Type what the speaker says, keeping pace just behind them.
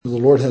the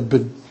Lord had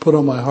been put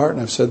on my heart,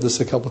 and I've said this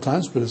a couple of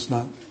times, but it's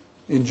not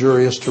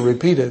injurious to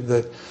repeat it,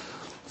 that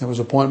there was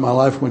a point in my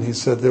life when He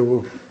said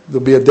there'll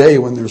be a day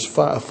when there's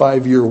a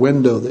 5-year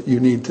window that you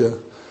need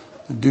to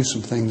do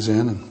some things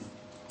in,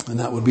 and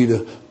that would be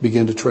to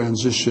begin to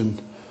transition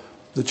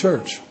the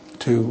church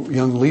to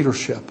younger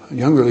leadership,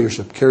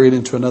 carry it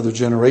into another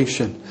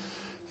generation,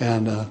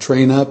 and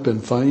train up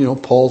and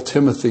find, Paul,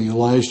 Timothy,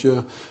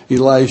 Elijah,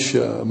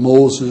 Elisha,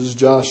 Moses,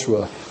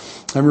 Joshua.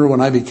 I remember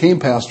when I became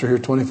pastor here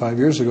 25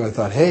 years ago, I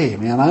thought, hey,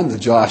 man, I'm the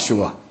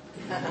Joshua.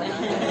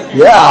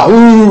 Yeah,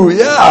 ooh,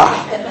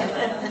 yeah.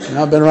 And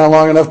I've been around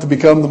long enough to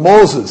become the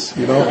Moses,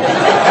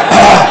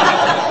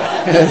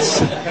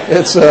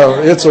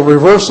 It's a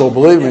reversal,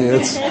 believe me.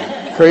 It's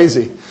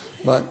crazy.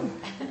 But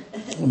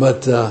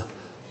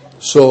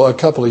so a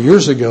couple of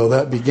years ago,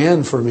 that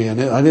began for me.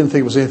 And I didn't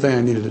think it was anything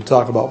I needed to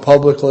talk about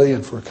publicly.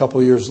 And for a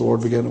couple of years, the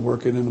Lord began to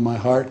work it into my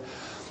heart.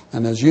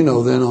 And as you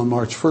know, then on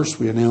March 1st,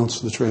 we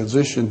announced the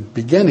transition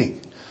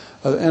beginning.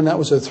 And that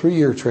was a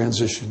 3-year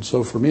transition.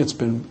 So for me, it's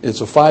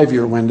a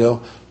 5-year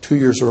window. 2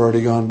 years are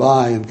already gone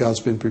by, and God's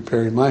been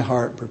preparing my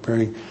heart,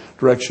 preparing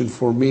direction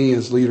for me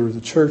as leader of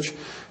the church.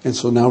 And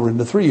so now we're in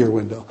the 3-year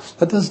window.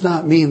 That does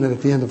not mean that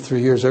at the end of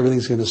 3 years,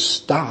 everything's going to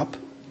stop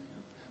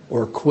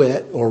or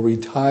quit or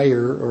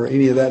retire or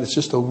any of that. It's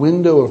just a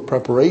window of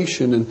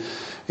preparation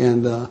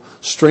and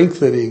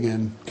strengthening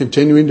and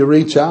continuing to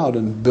reach out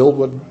and build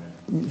what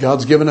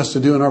God's given us to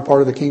do in our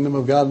part of the kingdom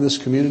of God in this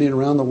community and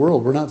around the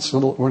world. We're not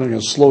going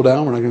to slow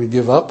down. We're not going to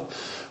give up.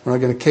 We're not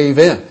going to cave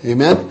in.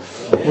 Amen?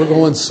 We're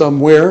going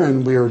somewhere,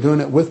 and we are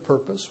doing it with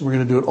purpose. We're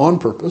going to do it on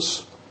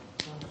purpose.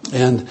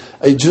 And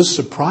it just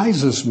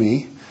surprises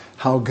me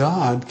how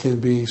God can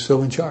be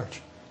so in charge.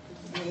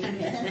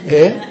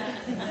 Yeah?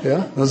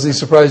 Yeah? Doesn't He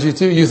surprise you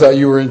too? You thought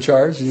you were in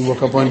charge, and you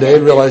woke up one day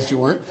and realized you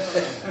weren't.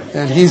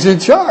 And He's in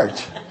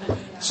charge.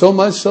 So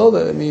much so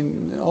that,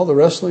 all the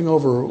wrestling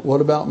over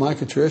what about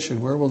Micah Trish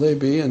and where will they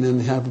be, and then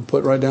have them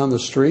put right down the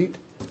street,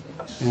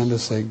 and to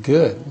say,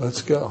 good,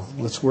 let's go.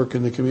 Let's work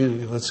in the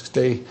community. Let's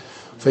stay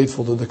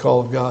faithful to the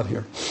call of God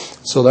here.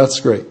 So that's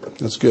great.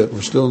 That's good.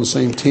 We're still in the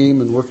same team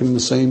and working in the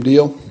same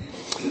deal.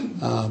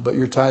 But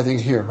you're tithing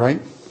here,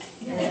 right?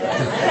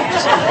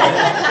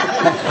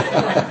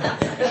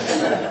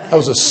 That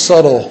was a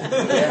subtle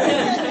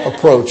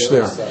approach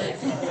there.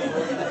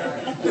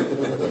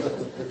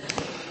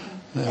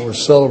 We're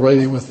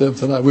celebrating with them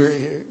tonight.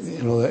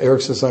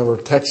 Eric says I were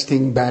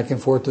texting back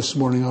and forth this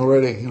morning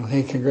already.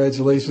 Hey,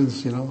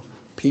 congratulations.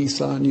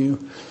 Peace on you.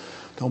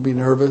 Don't be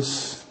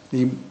nervous.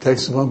 He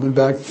texted him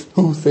back.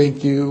 Oh,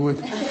 thank you. And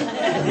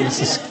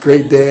this is a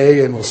great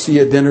day, and we'll see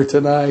you at dinner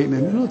tonight.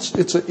 And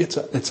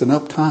it's an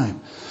up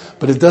time,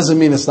 but it doesn't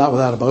mean it's not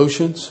without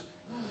emotions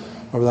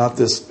or without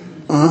this.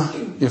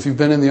 If you've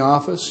been in the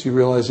office, you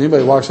realize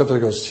anybody walks up there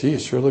and goes, "Gee,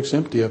 it sure looks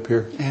empty up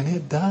here," and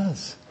it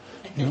does.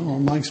 All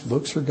Mike's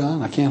books are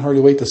gone. I can't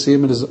hardly wait to see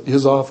him in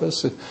his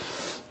office and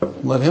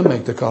let him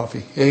make the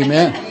coffee.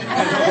 Amen.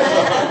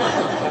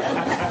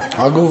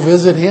 I'll go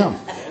visit him.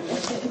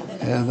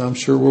 And I'm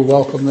sure we're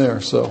welcome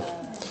there. So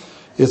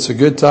it's a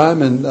good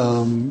time.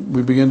 And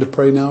we begin to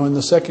pray now in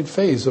the second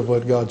phase of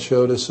what God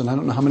showed us. And I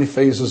don't know how many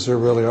phases there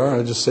really are.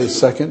 I just say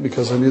second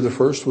because I knew the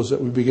first was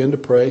that we begin to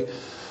pray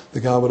that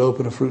God would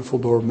open a fruitful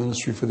door of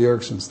ministry for the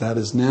Ericksons. That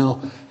is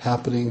now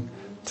happening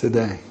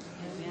today.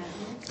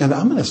 And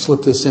I'm going to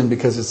slip this in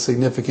because it's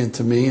significant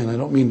to me, and I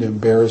don't mean to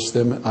embarrass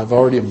them. I've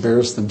already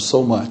embarrassed them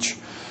so much.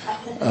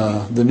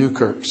 The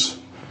Newkirks.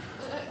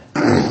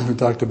 We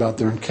talked about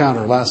their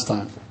encounter last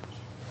time.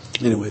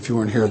 Anyway, if you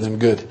weren't here, then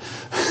good.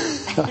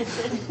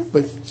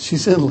 But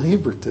she's in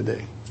labor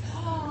today.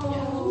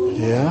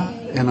 Yeah?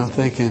 And I'm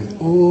thinking,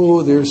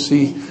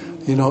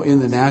 in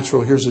the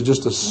natural, here's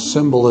just a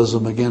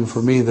symbolism again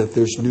for me that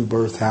there's new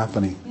birth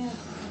happening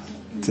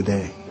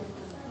today.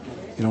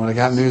 When I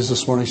got news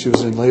this morning she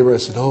was in labor, I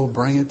said,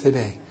 bring it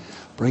today.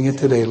 Bring it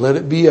today. Let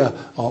it be a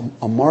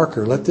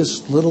marker. Let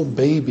this little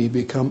baby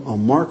become a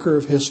marker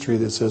of history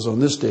that says on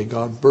this day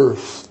God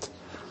birthed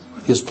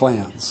His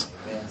plans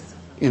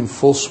in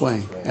full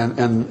swing.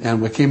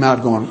 And we came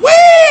out going, wah!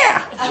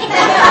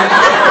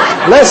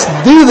 Let's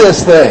do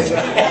this thing.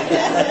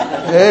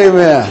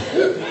 Amen.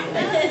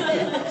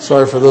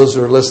 Sorry for those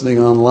who are listening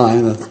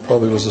online. That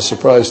probably was a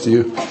surprise to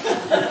you.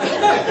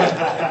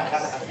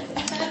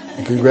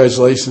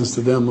 Congratulations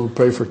to them. We'll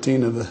pray for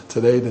Tina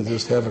today to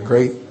just have a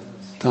great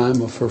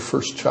time of her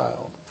first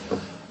child.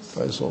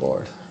 Praise the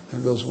Lord. There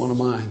goes one of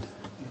mine.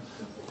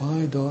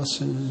 Bye,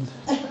 Dawson.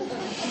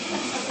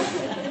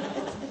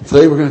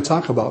 Today we're going to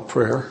talk about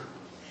prayer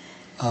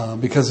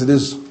because it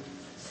is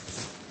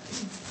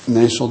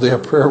National Day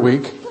of Prayer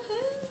Week.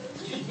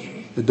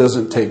 It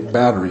doesn't take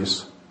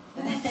batteries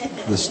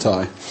this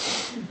tie.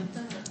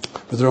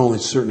 But there are only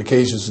certain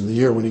occasions in the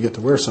year when you get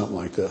to wear something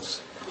like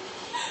this.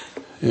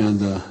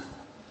 And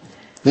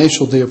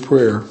National Day of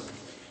Prayer,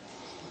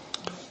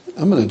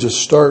 I'm going to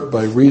just start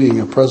by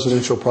reading a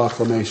presidential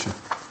proclamation.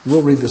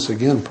 We'll read this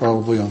again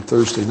probably on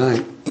Thursday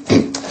night.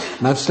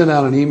 And I've sent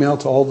out an email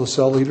to all the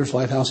cell leaders,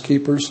 lighthouse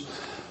keepers,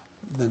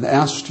 then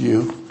asked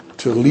you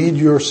to lead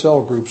your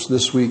cell groups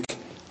this week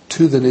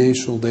to the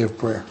National Day of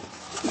Prayer.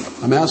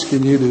 I'm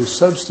asking you to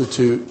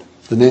substitute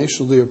the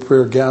National Day of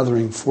Prayer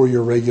gathering for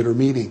your regular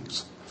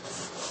meetings.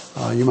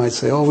 You might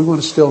say, we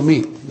want to still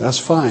meet. That's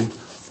fine,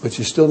 but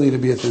you still need to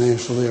be at the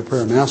National Day of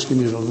Prayer. I'm asking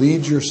you to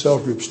lead your cell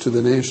groups to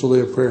the National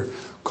Day of Prayer.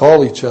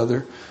 Call each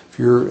other.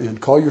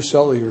 Call your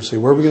cell leader. Say,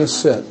 where are we going to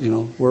sit?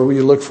 Where will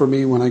you look for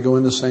me when I go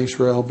in the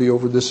sanctuary? I'll be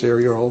over this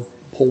area, or I'll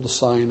hold a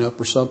sign up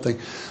or something.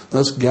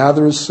 Let's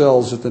gather as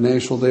cells at the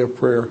National Day of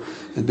Prayer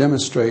and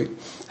demonstrate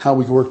how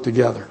we work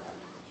together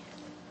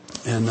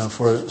and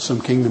for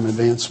some kingdom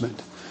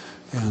advancement.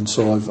 And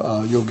so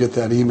you'll get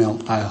that email,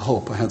 I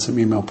hope. I had some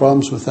email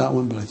problems with that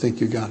one, but I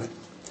think you got it.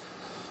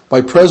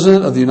 By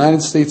President of the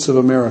United States of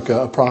America,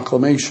 a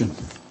proclamation.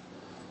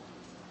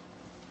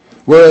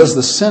 Whereas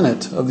the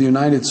Senate of the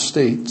United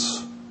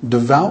States,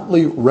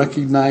 devoutly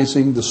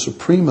recognizing the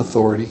supreme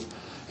authority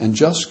and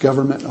just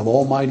government of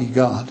Almighty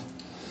God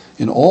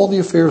in all the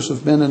affairs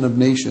of men and of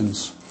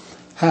nations,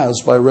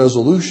 has by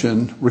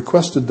resolution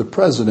requested the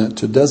President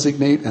to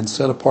designate and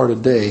set apart a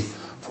day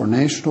for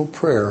national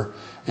prayer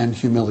and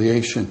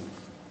humiliation.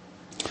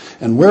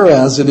 And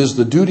whereas it is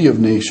the duty of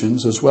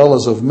nations as well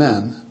as of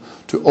men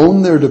to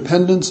own their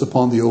dependence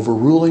upon the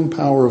overruling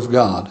power of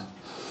God,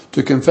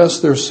 to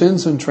confess their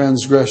sins and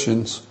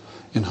transgressions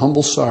in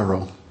humble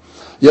sorrow,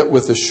 yet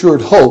with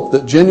assured hope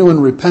that genuine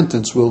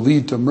repentance will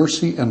lead to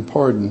mercy and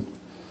pardon,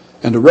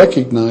 and to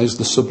recognize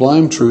the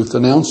sublime truth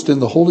announced in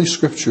the Holy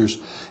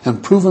Scriptures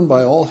and proven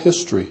by all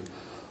history,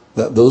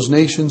 that those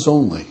nations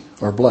only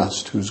are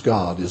blessed whose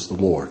God is the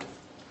Lord.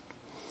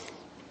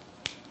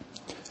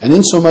 And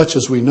insomuch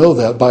as we know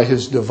that by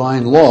His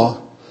divine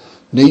law,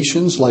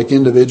 nations like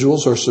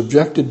individuals are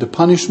subjected to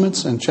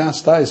punishments and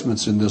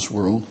chastisements in this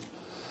world,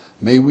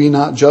 may we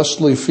not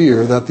justly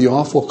fear that the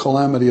awful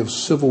calamity of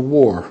civil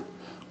war,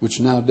 which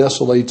now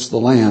desolates the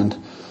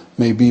land,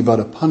 may be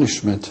but a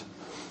punishment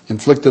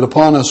inflicted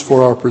upon us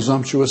for our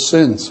presumptuous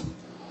sins,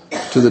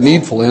 to the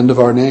needful end of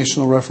our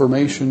national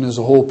reformation as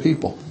a whole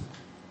people.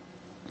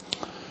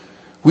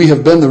 We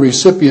have been the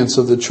recipients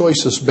of the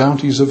choicest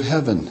bounties of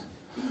heaven.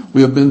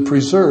 We have been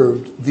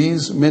preserved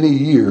these many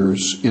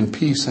years in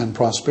peace and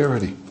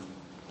prosperity.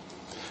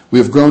 We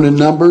have grown in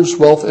numbers,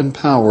 wealth, and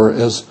power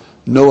as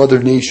no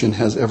other nation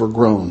has ever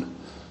grown,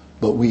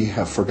 but we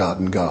have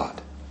forgotten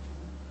God.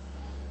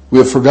 We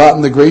have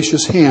forgotten the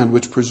gracious hand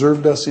which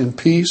preserved us in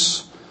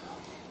peace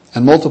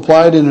and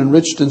multiplied and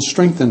enriched and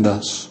strengthened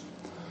us.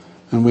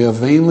 And we have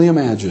vainly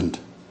imagined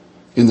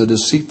in the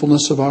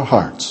deceitfulness of our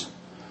hearts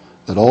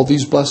that all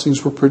these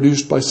blessings were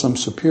produced by some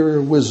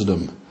superior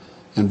wisdom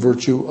and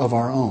virtue of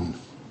our own.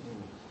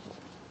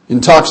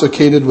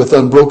 Intoxicated with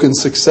unbroken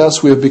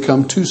success, we have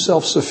become too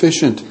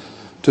self-sufficient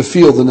to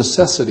feel the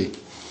necessity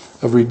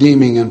of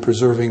redeeming and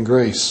preserving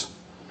grace,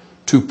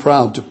 too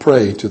proud to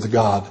pray to the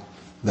God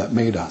that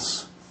made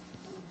us.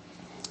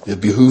 It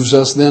behooves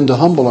us then to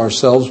humble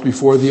ourselves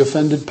before the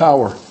offended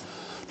power,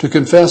 to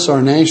confess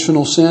our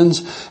national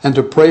sins, and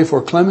to pray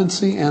for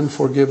clemency and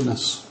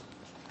forgiveness.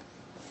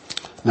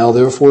 Now,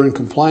 therefore, in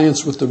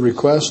compliance with the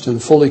request and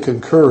fully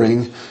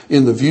concurring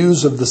in the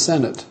views of the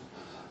Senate,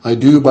 I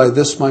do by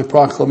this my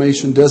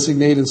proclamation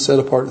designate and set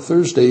apart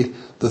Thursday,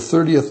 the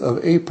 30th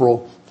of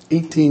April,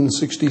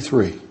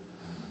 1863,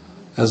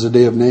 as a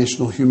day of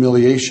national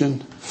humiliation,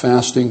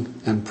 fasting,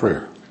 and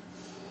prayer.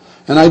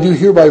 And I do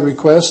hereby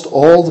request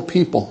all the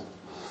people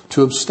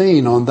to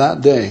abstain on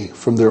that day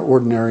from their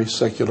ordinary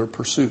secular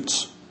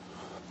pursuits,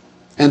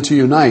 and to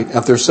unite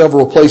at their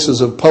several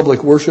places of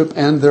public worship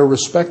and their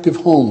respective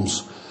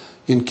homes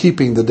in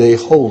keeping the day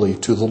holy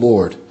to the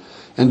Lord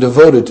and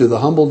devoted to the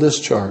humble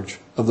discharge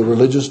of the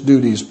religious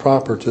duties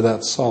proper to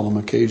that solemn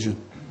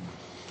occasion.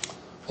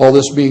 All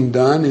this being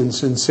done in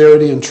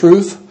sincerity and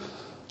truth,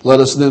 let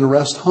us then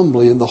rest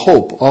humbly in the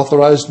hope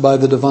authorized by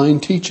the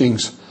divine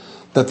teachings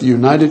that the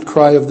united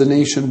cry of the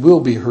nation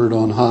will be heard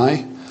on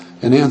high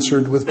and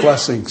answered with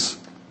blessings.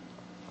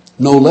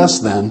 No less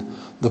than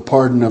the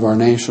pardon of our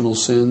national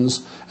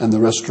sins and the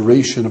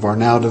restoration of our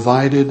now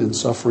divided and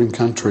suffering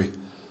country.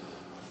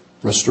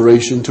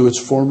 Restoration to its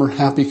former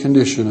happy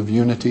condition of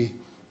unity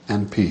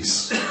and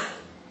peace.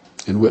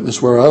 In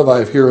witness whereof I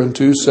have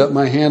hereunto set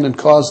my hand and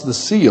caused the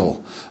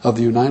seal of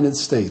the United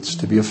States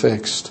to be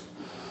affixed.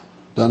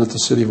 Done at the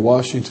city of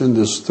Washington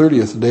this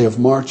 30th day of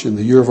March in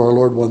the year of our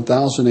Lord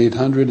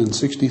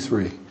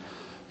 1863,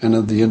 and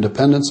of the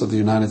independence of the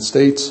United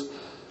States,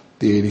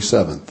 the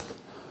 87th,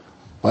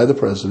 by the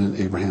President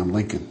Abraham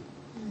Lincoln.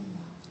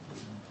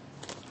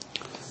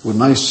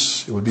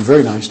 It would be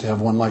very nice to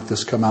have one like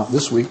this come out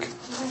this week,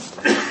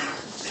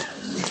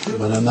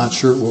 but I'm not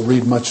sure it will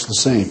read much the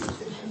same.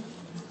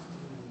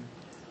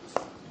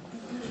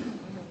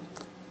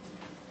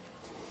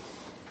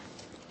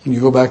 When you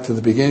go back to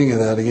the beginning of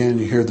that again,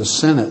 you hear the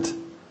Senate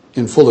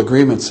in full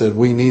agreement said,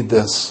 we need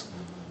this.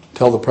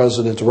 Tell the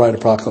President to write a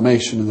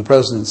proclamation. And the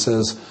President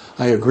says,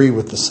 I agree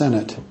with the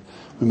Senate.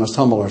 We must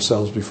humble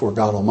ourselves before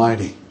God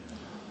Almighty.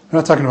 We're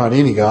not talking about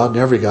any God,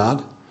 every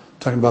God. We're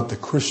talking about the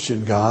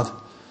Christian God.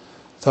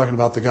 We're talking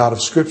about the God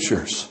of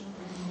Scriptures.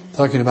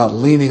 Talking about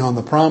leaning on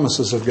the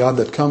promises of God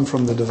that come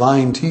from the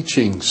divine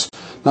teachings.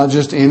 Not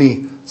just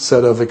any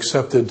set of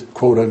accepted,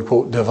 quote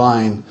unquote,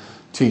 divine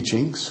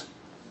teachings,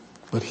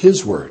 but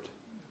His Word.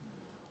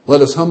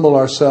 Let us humble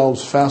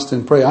ourselves, fast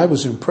and pray. I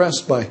was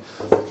impressed by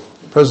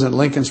President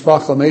Lincoln's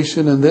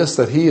proclamation in this,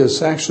 that he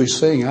is actually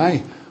saying,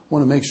 I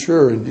want to make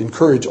sure and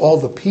encourage all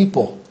the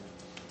people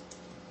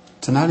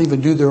to not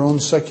even do their own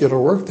secular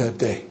work that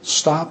day.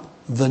 Stop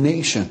the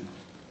nation.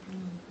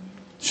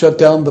 Shut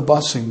down the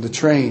busing, the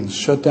trains,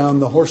 shut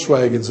down the horse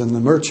wagons and the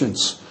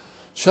merchants.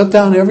 Shut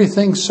down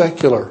everything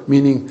secular,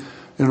 meaning,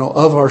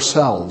 of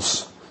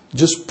ourselves.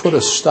 Just put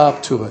a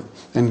stop to it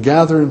and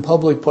gather in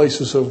public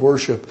places of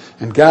worship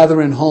and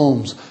gather in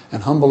homes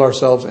and humble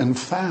ourselves and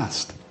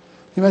fast.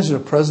 Can you imagine a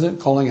president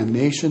calling a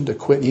nation to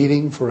quit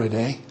eating for a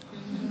day?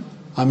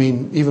 I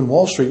mean, even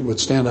Wall Street would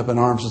stand up in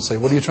arms and say,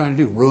 what are you trying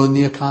to do? Ruin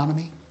the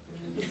economy?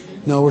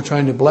 No, we're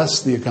trying to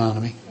bless the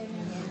economy.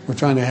 We're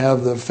trying to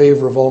have the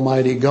favor of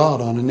Almighty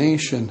God on a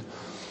nation.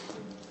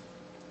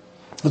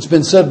 It's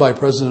been said by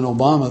President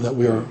Obama that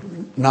we are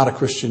not a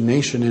Christian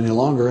nation any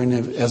longer, and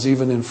has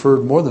even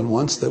inferred more than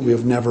once that we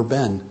have never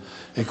been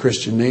a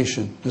Christian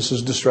nation. This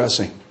is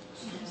distressing.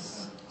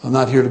 I'm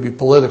not here to be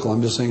political.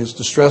 I'm just saying it's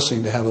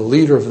distressing to have a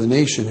leader of the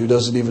nation who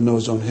doesn't even know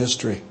his own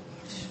history.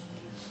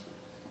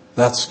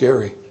 That's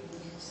scary.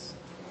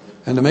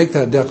 And to make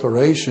that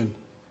declaration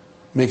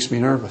makes me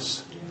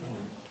nervous.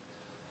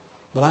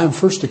 But I am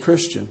first a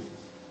Christian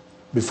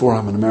before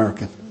I'm an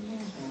American.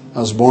 I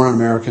was born an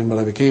American, but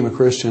I became a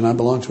Christian. I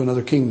belong to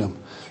another kingdom.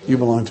 You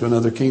belong to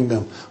another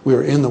kingdom. We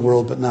are in the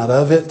world, but not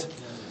of it.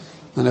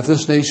 And if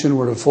this nation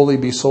were to fully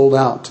be sold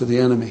out to the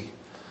enemy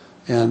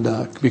and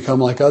become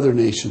like other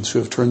nations who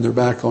have turned their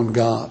back on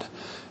God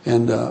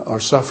and are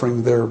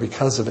suffering there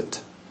because of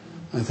it.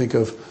 I think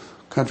of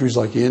countries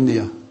like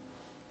India,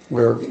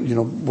 where,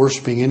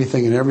 worshiping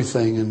anything and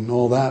everything and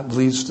all that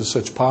leads to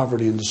such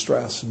poverty and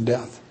distress and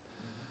death.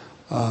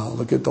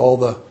 Look at all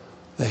the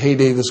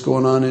heyday that's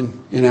going on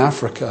in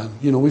Africa.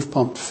 We've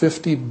pumped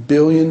 $50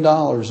 billion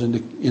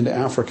into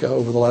Africa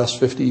over the last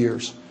 50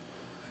 years.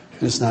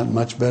 And it's not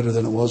much better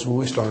than it was when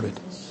we started.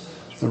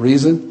 The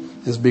reason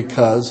is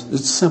because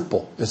it's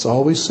simple. It's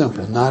always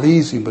simple. Not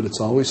easy, but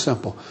it's always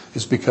simple.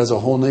 It's because a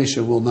whole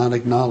nation will not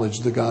acknowledge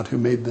the God who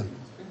made them.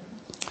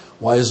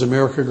 Why is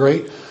America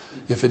great?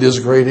 If it is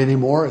great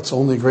anymore, it's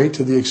only great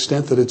to the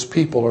extent that its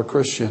people are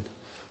Christian.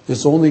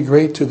 It's only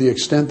great to the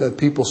extent that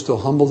people still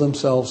humble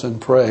themselves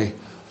and pray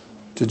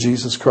to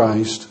Jesus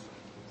Christ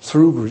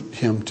through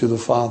Him to the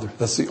Father.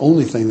 That's the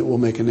only thing that will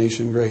make a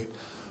nation great.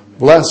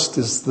 Blessed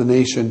is the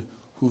nation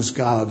whose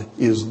God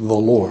is the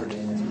Lord.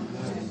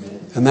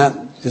 And that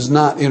is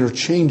not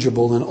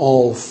interchangeable in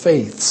all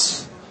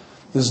faiths.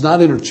 It's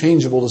not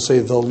interchangeable to say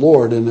the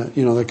Lord, and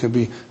that could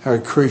be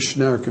Hare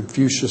Krishna or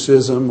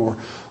Confucianism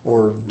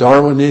or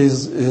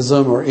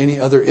Darwinism or any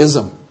other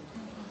ism.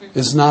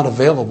 It's not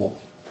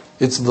available.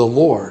 It's the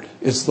Lord.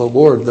 It's the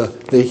Lord,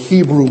 the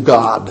Hebrew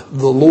God,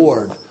 the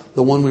Lord,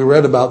 the one we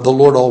read about, the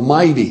Lord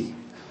Almighty,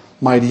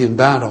 mighty in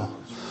battle.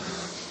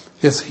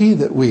 It's He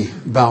that we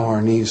bow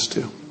our knees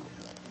to.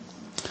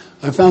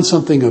 I found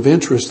something of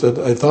interest that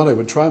I thought I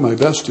would try my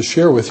best to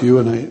share with you,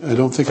 and I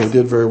don't think I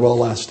did very well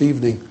last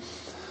evening.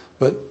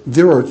 But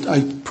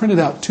I printed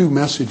out two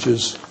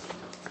messages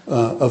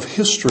of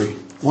history.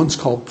 One's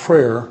called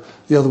prayer.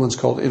 The other one's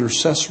called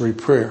intercessory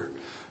prayer.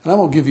 And I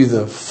won't give you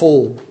the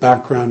full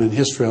background and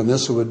history on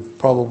this. It would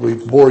probably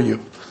bore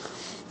you.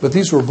 But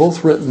these were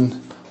both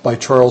written by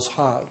Charles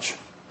Hodge.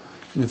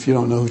 And if you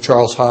don't know who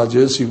Charles Hodge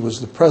is, he was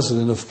the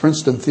president of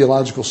Princeton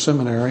Theological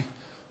Seminary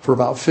for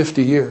about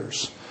 50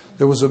 years.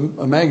 There was a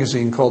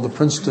magazine called the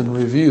Princeton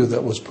Review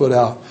that was put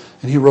out,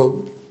 and he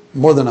wrote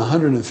more than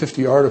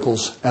 150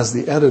 articles as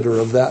the editor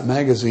of that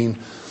magazine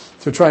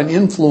to try and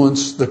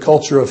influence the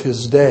culture of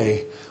his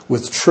day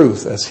with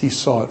truth as he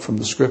saw it from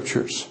the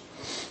Scriptures.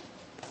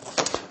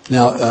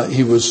 Now,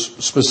 he was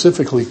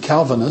specifically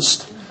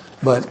Calvinist,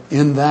 but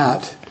in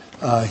that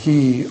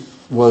he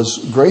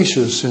was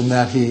gracious in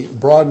that he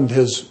broadened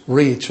his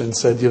reach and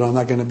said, I'm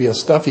not going to be a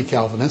stuffy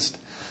Calvinist.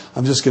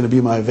 I'm just going to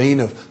be my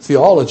vein of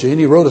theology. And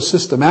he wrote a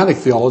systematic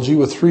theology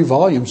with 3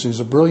 volumes. He's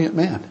a brilliant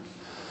man.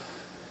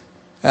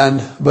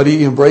 But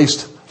he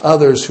embraced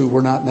others who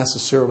were not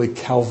necessarily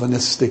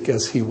Calvinistic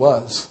as he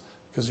was,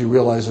 because he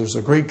realized there's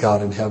a great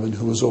God in heaven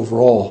who is over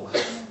all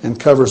and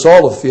covers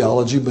all of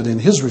theology. But in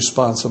his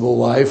responsible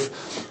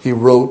life, he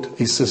wrote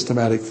a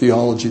systematic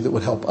theology that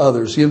would help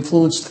others. He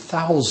influenced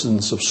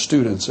thousands of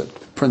students at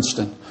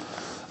Princeton.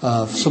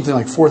 Something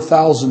like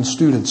 4,000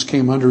 students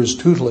came under his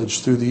tutelage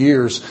through the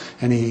years,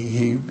 and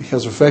he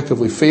has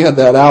effectively fanned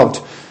that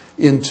out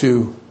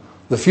into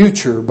the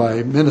future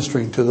by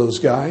ministering to those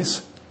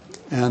guys.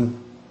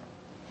 And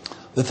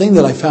the thing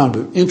that I found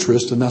of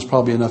interest, and that's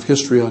probably enough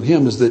history on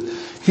him, is that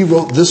he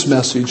wrote this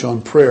message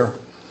on prayer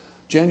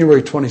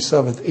January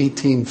 27th,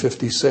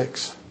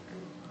 1856.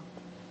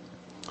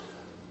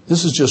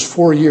 This is just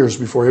 4 years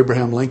before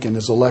Abraham Lincoln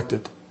is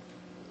elected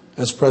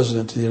as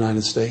President of the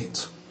United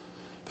States.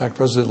 In fact,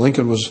 President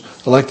Lincoln was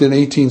elected in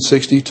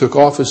 1860, took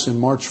office in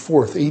March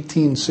 4th,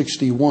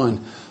 1861.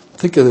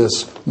 Think of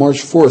this.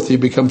 March 4th, he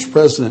becomes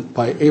president.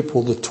 By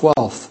April the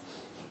 12th,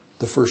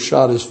 the first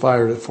shot is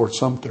fired at Fort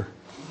Sumter,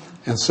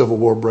 and Civil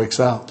War breaks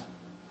out.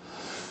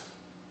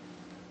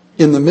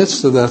 In the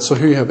midst of that, so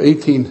here you have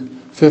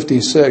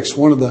 1856,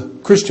 one of the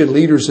Christian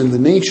leaders in the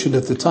nation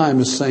at the time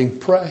is saying,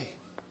 pray.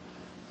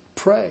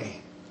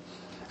 Pray.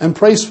 And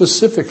pray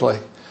specifically.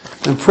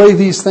 And pray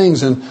these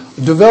things and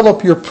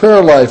develop your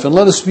prayer life, and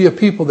let us be a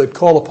people that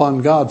call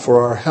upon God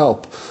for our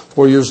help.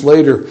 4 years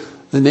later,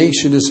 the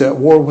nation is at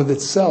war with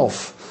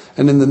itself.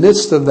 And in the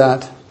midst of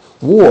that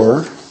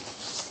war,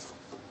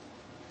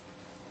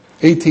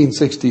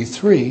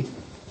 1863,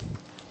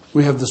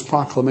 we have this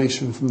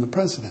proclamation from the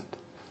president.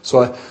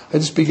 So I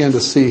just began to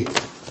see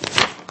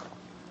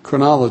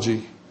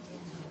chronology.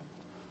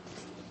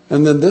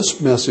 And then this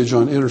message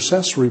on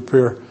intercessory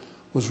prayer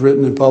was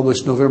written and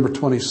published November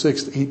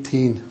 26,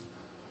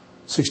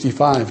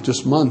 1865,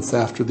 just months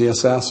after the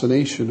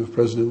assassination of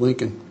President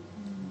Lincoln.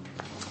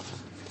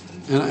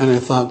 And I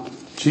thought,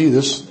 gee,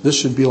 this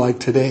should be like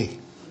today.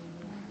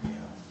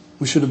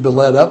 We should have been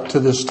led up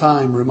to this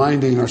time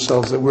reminding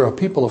ourselves that we're a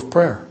people of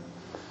prayer.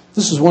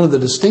 This is one of the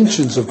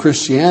distinctions of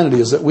Christianity,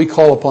 is that we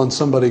call upon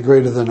somebody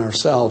greater than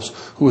ourselves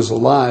who is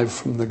alive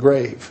from the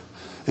grave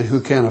and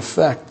who can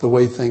affect the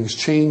way things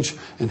change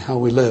and how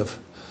we live.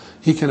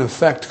 He can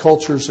affect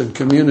cultures and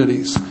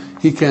communities.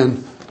 He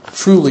can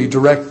truly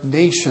direct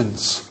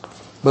nations,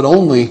 but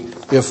only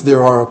if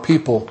there are a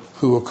people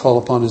who will call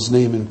upon His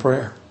name in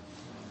prayer.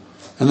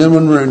 And then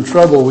when we're in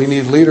trouble, we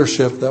need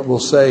leadership that will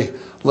say,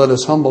 let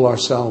us humble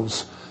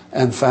ourselves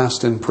and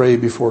fast and pray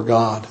before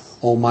God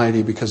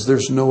Almighty, because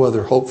there's no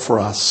other hope for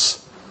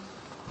us.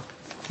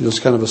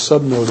 Just kind of a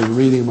subnote in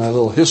reading my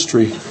little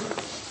history.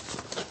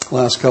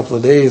 Last couple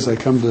of days, I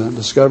come to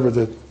discover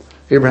that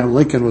Abraham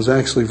Lincoln was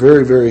actually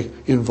very, very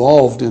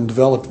involved in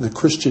developing the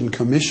Christian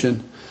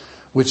Commission,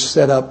 which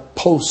set up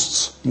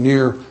posts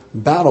near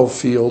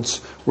battlefields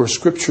where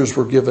scriptures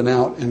were given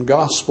out and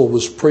gospel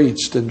was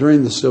preached. And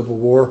during the Civil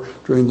War,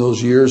 during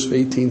those years of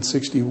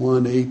 1861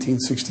 to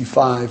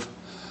 1865,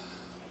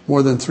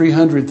 more than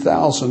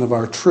 300,000 of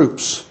our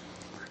troops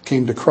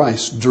came to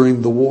Christ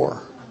during the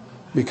war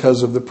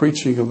because of the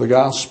preaching of the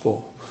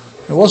gospel.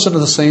 It wasn't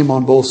the same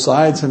on both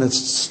sides, and it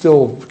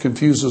still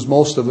confuses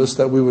most of us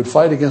that we would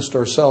fight against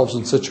ourselves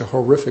in such a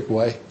horrific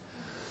way,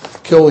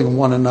 killing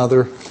one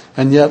another,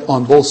 and yet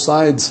on both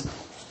sides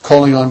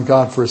calling on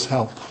God for His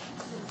help.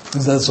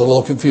 That's a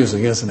little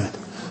confusing, isn't it?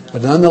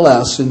 But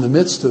nonetheless, in the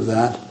midst of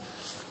that,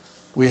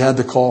 we had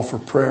the call for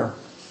prayer.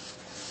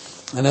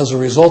 And as a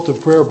result of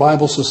prayer,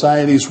 Bible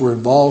societies were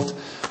involved.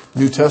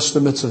 New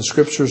Testaments and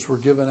scriptures were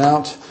given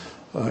out.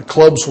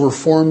 Clubs were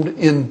formed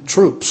in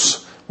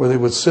troops where they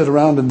would sit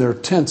around in their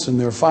tents and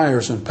their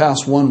fires and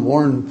pass one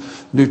worn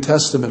New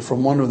Testament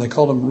from one, they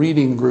called them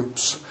reading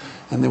groups.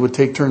 And they would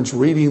take turns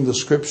reading the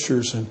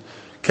scriptures and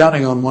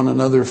counting on one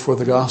another for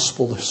the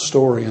gospel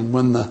story. And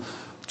when the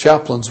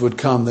chaplains would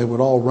come, they would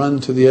all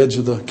run to the edge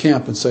of the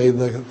camp and say,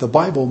 the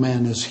Bible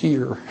man is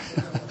here.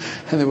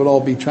 And they would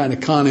all be trying to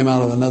con him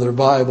out of another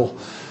Bible.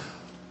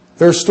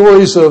 There are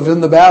stories of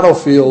in the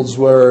battlefields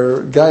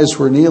where guys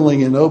were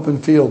kneeling in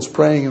open fields,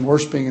 praying and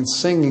worshiping and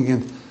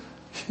singing,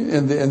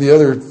 and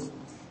the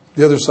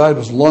other side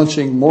was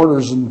launching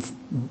mortars and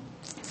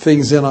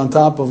things in on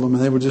top of them,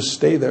 and they would just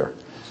stay there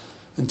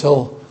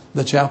until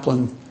the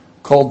chaplain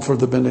called for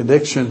the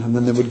benediction, and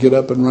then they would get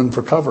up and run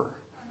for cover.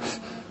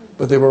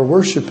 But they were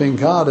worshiping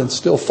God and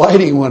still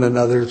fighting one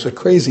another. It's a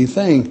crazy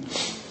thing.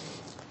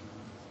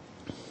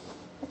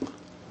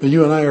 But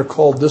you and I are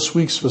called this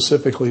week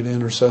specifically to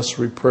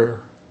intercessory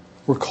prayer.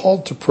 We're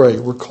called to pray.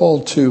 We're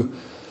called to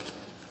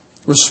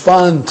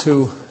respond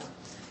to,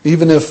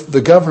 even if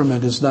the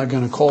government is not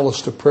going to call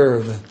us to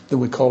prayer, then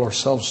we call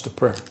ourselves to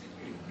prayer.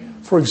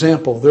 For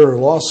example, there are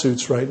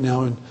lawsuits right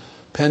now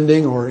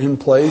pending or in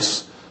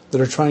place that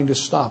are trying to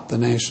stop the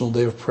National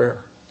Day of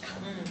Prayer.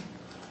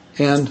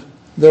 And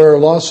there are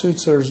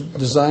lawsuits that are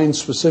designed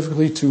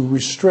specifically to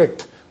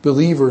restrict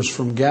believers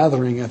from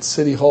gathering at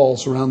city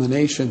halls around the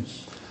nation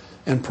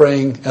and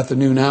praying at the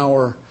noon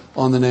hour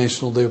on the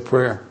National Day of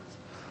Prayer.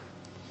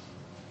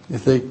 You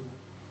think,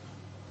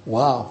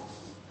 wow,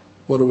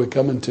 what are we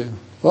coming to?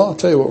 Well, I'll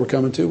tell you what we're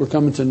coming to. We're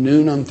coming to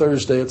noon on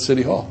Thursday at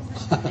City Hall.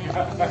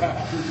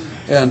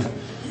 And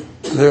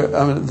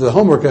the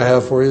homework I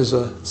have for you is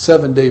a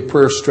 7-day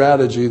prayer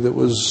strategy that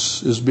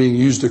is being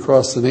used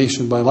across the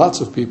nation by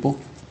lots of people.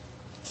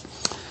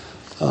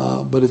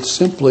 But it's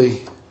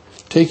simply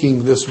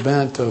taking this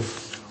bent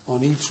of,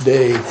 on each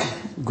day,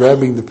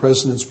 grabbing the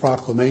President's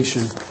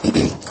proclamation.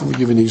 Let me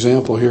give you an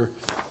example here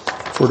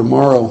for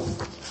tomorrow.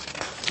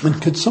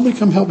 And could somebody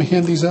come help me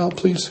hand these out,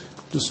 please?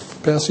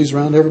 Just pass these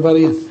around to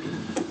everybody.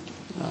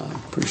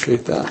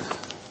 Appreciate that.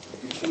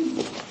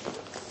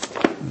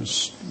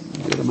 Just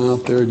get them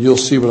out there, and you'll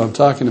see what I'm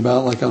talking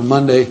about. Like on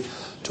Monday,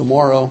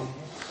 tomorrow,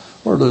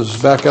 or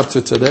let's back up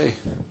to today,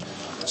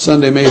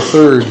 Sunday, May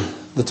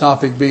 3rd, the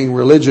topic being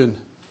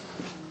religion.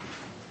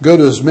 Go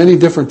to as many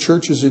different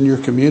churches in your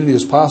community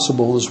as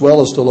possible, as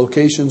well as to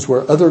locations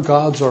where other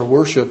gods are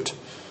worshipped.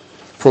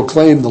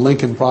 Proclaim the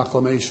Lincoln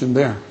Proclamation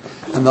there.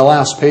 And the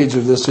last page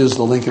of this is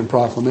the Lincoln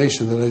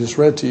Proclamation that I just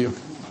read to you.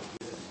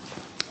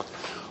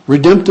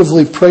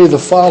 Redemptively pray the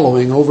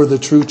following over the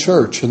true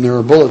church. And there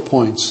are bullet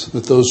points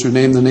that those who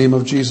name the name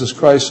of Jesus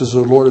Christ as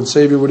their Lord and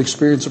Savior would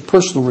experience a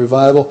personal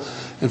revival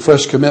and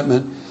fresh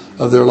commitment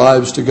of their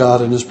lives to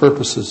God and His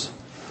purposes.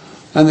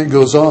 And it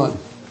goes on.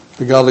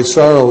 The godly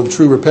sorrow and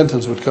true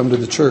repentance would come to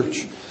the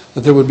church.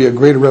 That there would be a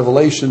greater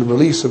revelation and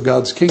release of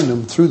God's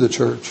kingdom through the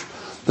church.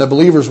 That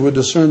believers would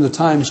discern the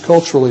times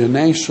culturally and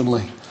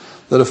nationally.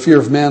 That a fear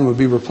of man would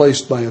be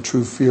replaced by a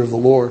true fear of the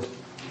Lord.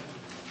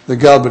 That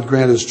God would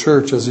grant His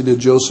church, as He did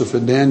Joseph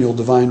and Daniel,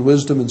 divine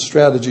wisdom and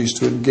strategies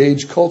to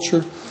engage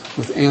culture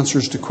with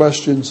answers to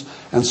questions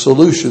and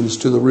solutions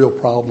to the real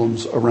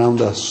problems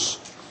around us.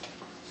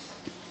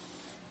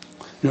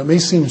 You know, it may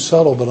seem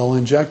subtle, but I'll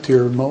inject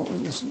here.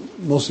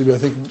 Most of you, I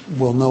think,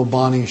 will know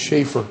Bonnie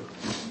Schaefer.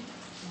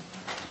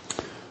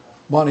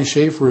 Bonnie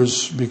Schaefer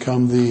has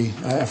become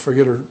I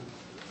forget her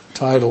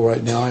title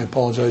right now. I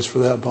apologize for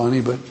that,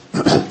 Bonnie, but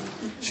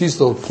she's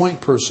the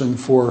point person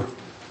for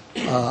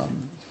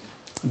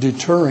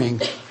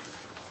deterring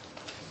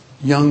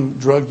young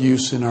drug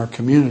use in our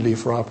community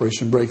for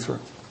Operation Breakthrough.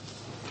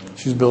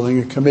 She's building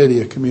a committee,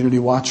 a community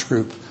watch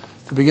group,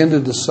 to begin to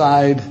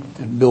decide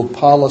and build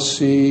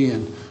policy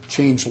and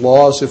change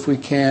laws if we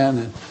can,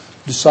 and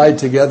decide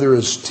together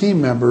as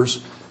team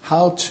members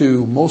how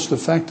to most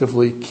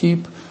effectively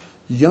keep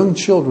young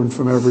children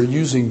from ever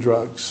using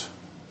drugs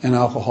and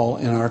alcohol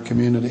in our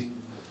community.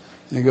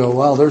 And you go,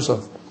 well, there's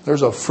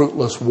a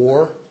fruitless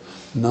war.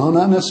 No,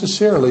 not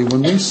necessarily.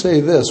 When we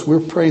say this, we're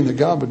praying that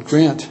God would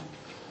grant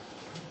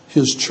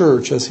His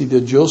church, as He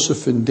did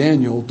Joseph and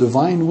Daniel,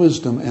 divine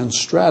wisdom and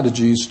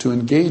strategies to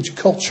engage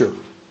culture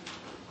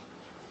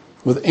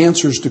with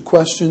answers to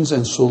questions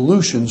and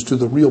solutions to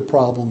the real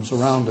problems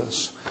around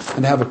us.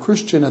 And have a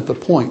Christian at the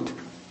point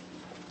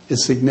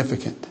is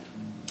significant.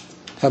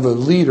 Have a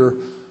leader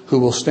who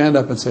will stand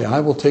up and say,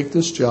 I will take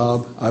this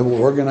job, I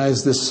will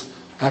organize this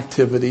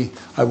activity,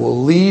 I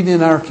will lead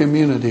in our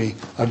community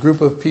a group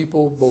of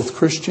people, both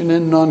Christian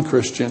and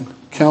non-Christian,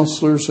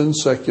 counselors and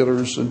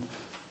seculars and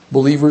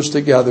believers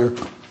together.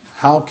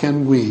 How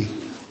can we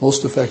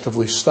most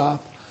effectively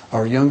stop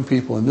our young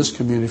people in this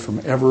community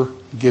from ever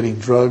getting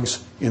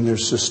drugs in their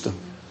system?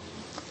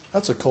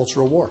 That's a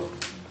cultural war.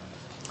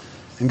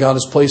 And God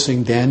is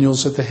placing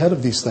Daniels at the head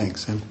of these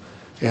things, and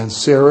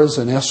Sarahs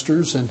and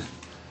Esthers, and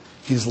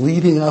He's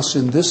leading us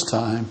in this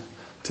time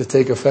to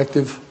take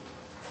effective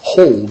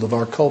hold of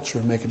our culture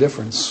and make a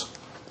difference,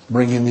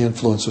 bring in the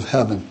influence of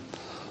heaven.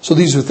 So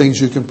these are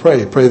things you can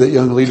pray. Pray that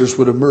young leaders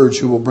would emerge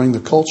who will bring the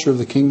culture of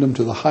the kingdom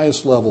to the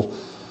highest level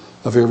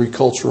of every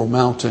cultural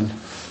mountain.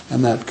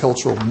 And that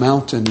cultural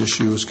mountain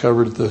issue is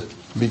covered at the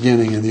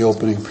beginning in the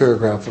opening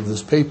paragraph of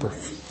this paper.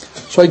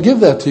 So I give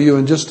that to you,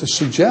 and just to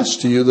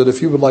suggest to you that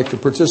if you would like to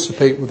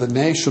participate with a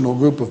national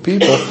group of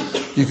people,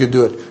 you could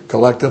do it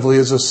collectively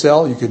as a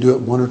cell. You could do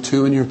it one or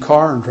two in your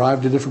car and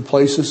drive to different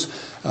places,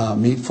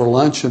 meet for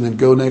lunch, and then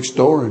go next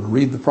door and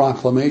read the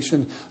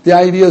proclamation. The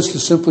idea is to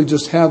simply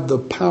just have the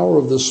power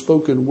of the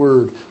spoken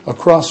word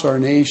across our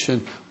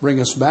nation bring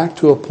us back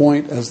to a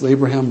point, as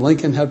Abraham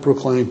Lincoln had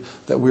proclaimed,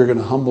 that we're going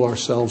to humble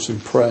ourselves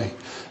and pray.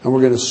 And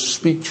we're going to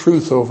speak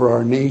truth over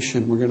our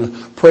nation. We're going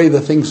to pray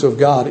the things of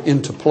God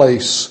into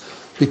place,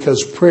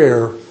 because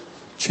prayer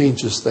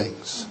changes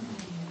things.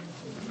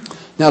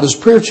 Now, does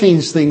prayer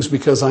change things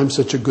because I'm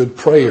such a good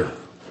prayer?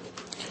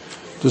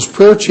 Does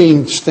prayer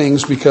change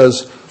things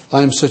because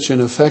I'm such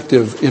an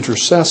effective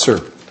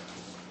intercessor?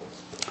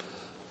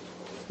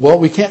 Well,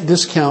 we can't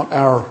discount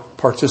our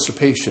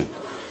participation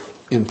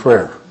in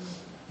prayer,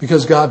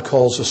 because God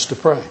calls us to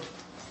pray.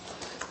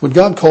 When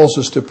God calls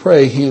us to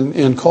pray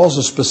and calls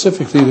us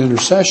specifically to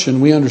intercession,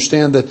 we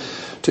understand that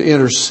to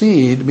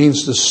intercede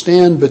means to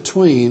stand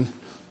between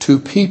two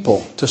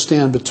people, to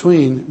stand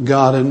between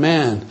God and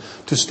man,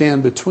 to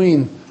stand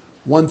between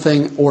one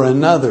thing or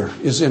another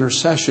is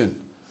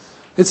intercession.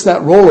 It's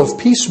that role of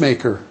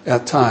peacemaker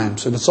at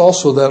times, and it's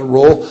also that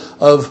role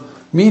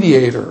of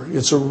mediator.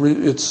 It's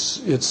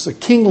a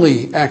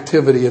kingly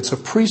activity. It's a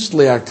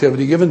priestly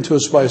activity given to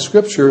us by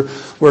Scripture,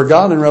 where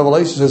God in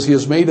Revelation says He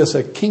has made us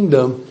a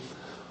kingdom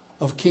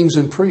of kings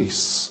and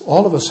priests.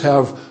 All of us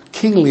have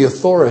kingly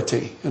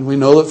authority. And we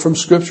know that from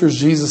Scriptures,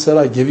 Jesus said,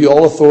 I give you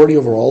all authority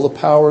over all the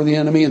power of the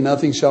enemy, and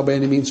nothing shall by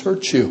any means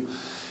hurt you.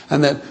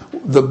 And that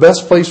the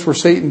best place for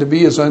Satan to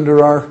be is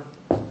under our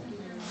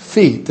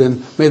feet.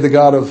 And may the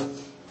God of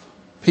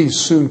peace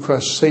soon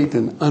crush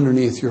Satan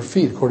underneath your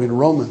feet, according to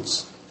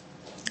Romans.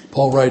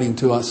 Paul writing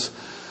to us.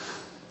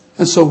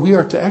 And so we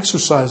are to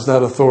exercise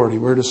that authority.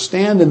 We're to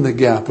stand in the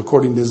gap,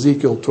 according to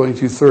Ezekiel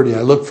 22:30.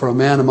 I looked for a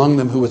man among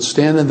them who would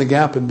stand in the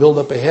gap and build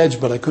up a hedge,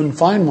 but I couldn't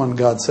find one,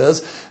 God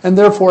says. And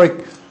therefore,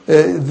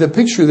 the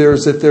picture there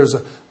is that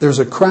there's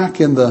a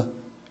crack in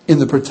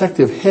the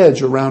protective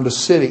hedge around a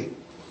city.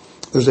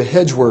 There's a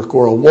hedge work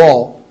or a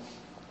wall.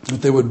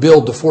 that they would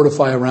build to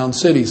fortify around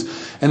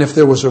cities. And if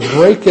there was a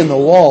break in the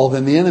wall,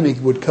 then the enemy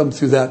would come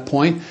through that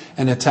point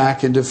and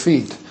attack and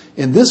defeat.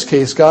 In this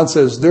case, God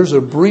says, there's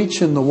a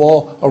breach in the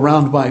wall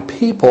around my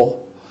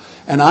people,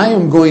 and I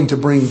am going to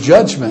bring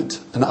judgment,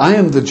 and I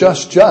am the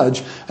just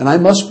judge, and I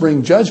must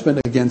bring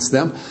judgment against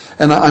them,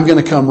 and I'm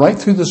going to come right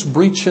through this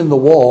breach in the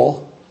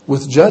wall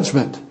with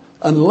judgment,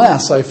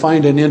 unless I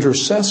find an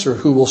intercessor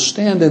who will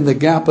stand in the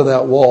gap of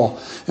that wall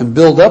and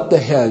build up the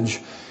hedge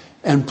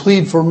and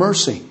plead for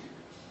mercy.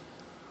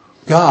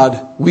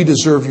 God, we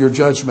deserve your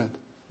judgment,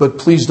 but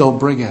please don't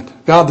bring it.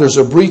 God, there's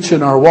a breach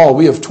in our wall.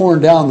 We have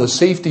torn down the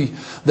safety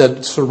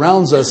that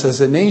surrounds us as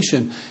a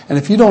nation. And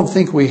if you don't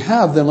think we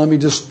have, then let me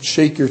just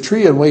shake your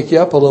tree and wake you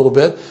up a little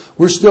bit.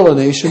 We're still a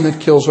nation that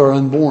kills our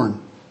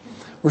unborn.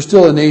 We're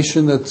still a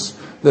nation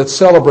that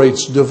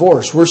celebrates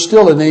divorce. We're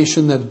still a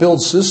nation that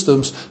builds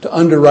systems to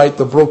underwrite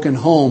the broken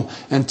home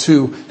and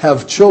to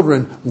have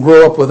children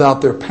grow up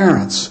without their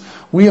parents.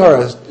 We're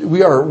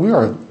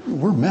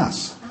a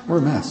mess. We're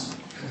a mess.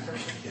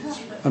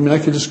 I mean, I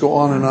could just go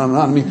on and on and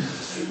on. I mean,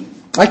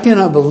 I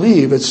cannot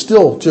believe, it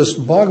still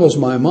just boggles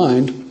my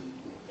mind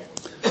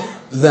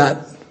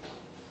that,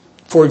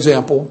 for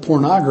example,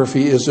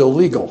 pornography is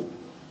illegal.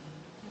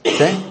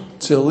 Okay?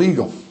 It's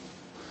illegal.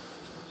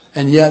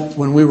 And yet,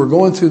 when we were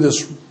going through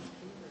this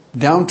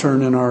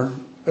downturn in our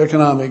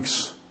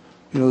economics,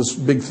 this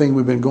big thing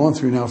we've been going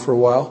through now for a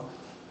while,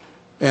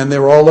 and they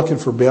were all looking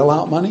for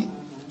bailout money.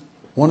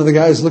 One of the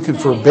guys looking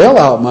for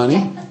bailout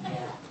money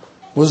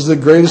was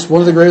one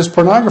of the greatest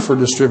pornographer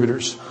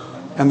distributors.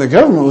 And the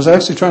government was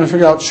actually trying to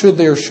figure out, should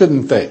they or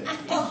shouldn't they?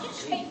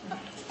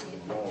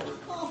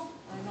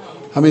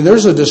 I mean,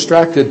 there's a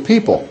distracted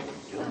people.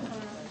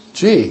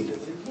 Gee,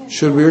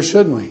 should we or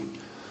shouldn't we?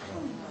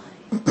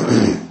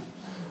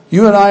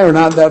 You and I are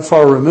not that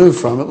far removed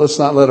from it. Let's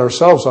not let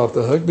ourselves off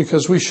the hook,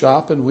 because we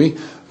shop and we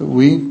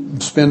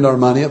spend our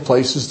money at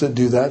places that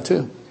do that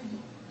too.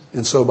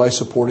 And so by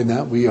supporting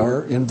that, we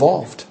are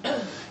involved.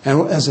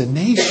 And as a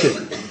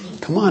nation,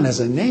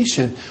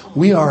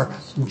 we are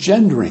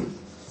gendering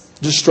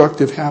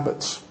destructive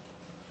habits.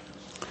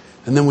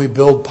 And then we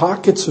build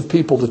pockets of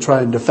people to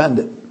try and defend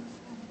it.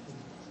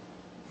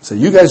 So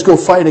you guys go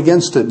fight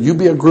against it. You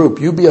be a group.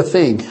 You be a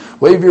thing.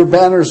 Wave your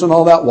banners and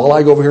all that while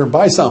I go over here and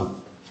buy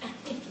some.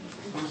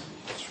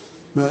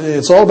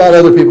 It's all about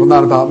other people,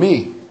 not about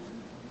me.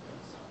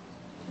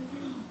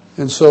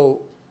 And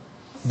so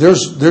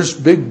there's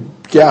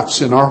big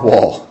gaps in our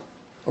wall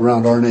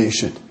around our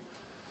nation.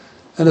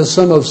 And as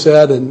some have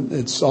said, and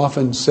it's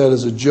often said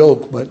as a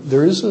joke, but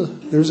there's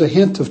a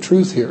hint of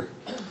truth here.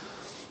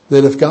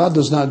 That if God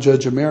does not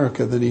judge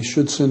America, then he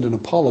should send an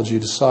apology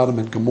to Sodom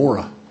and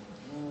Gomorrah.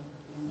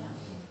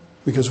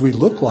 Because we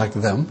look like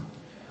them.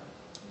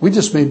 We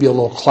just may be a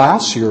little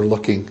classier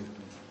looking.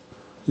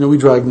 We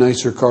drive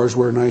nicer cars,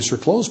 wear nicer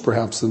clothes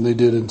perhaps than they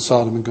did in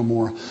Sodom and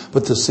Gomorrah.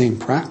 But the same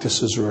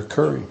practices are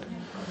occurring.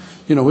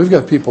 We've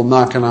got people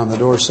knocking on the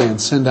door saying,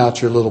 send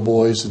out your little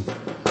boys and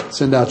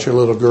send out your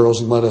little girls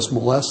and let us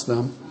molest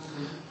them.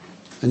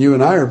 And you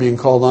and I are being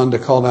called on to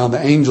call down the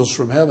angels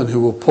from heaven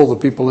who will pull the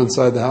people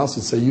inside the house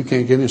and say, you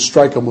can't get in,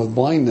 strike them with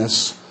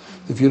blindness.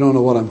 If you don't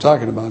know what I'm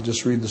talking about,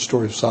 just read the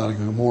story of Sodom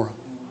and Gomorrah.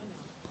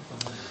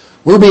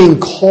 We're being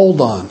called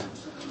on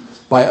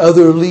by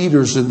other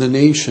leaders in the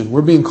nation.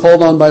 We're being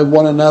called on by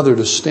one another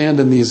to stand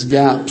in these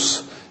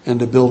gaps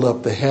and to build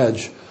up the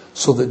hedge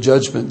so that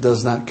judgment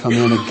does not come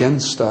in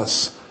against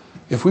us.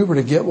 If we were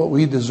to get what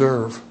we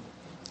deserve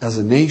as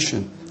a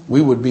nation, we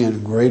would be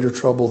in greater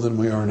trouble than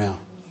we are now.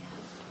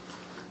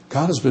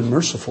 God has been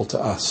merciful to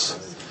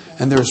us.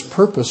 And there's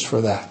purpose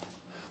for that.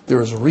 There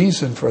is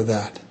reason for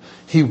that.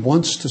 He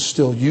wants to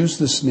still use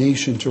this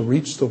nation to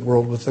reach the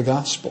world with the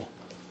gospel.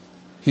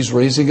 He's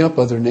raising up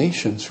other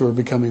nations who are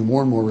becoming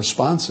more and more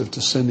responsive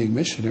to sending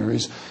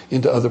missionaries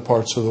into other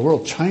parts of the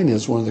world. China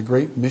is one of the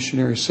great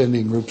missionary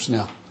sending groups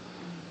now.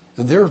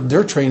 And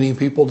they're training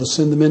people to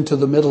send them into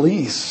the Middle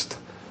East.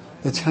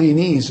 The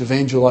Chinese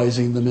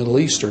evangelizing the Middle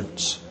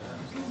Easterns.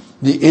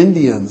 The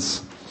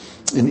Indians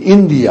in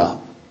India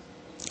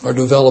are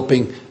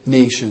developing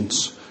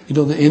nations.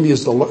 India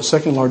is the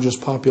second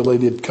largest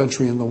populated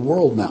country in the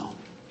world now,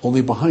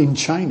 only behind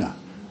China.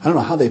 I don't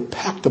know how they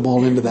packed them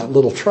all into that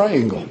little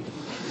triangle,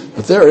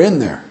 but they're in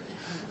there.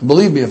 And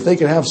believe me, if they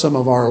could have some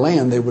of our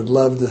land, they would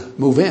love to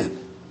move in.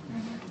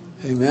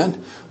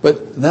 Amen?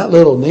 But that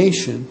little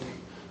nation,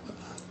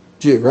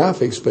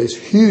 geographic space,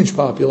 huge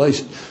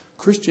population,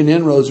 Christian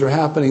inroads are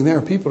happening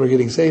there. People are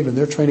getting saved, and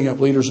they're training up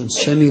leaders and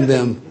sending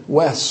them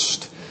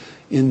west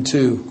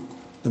into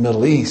the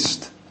Middle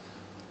East,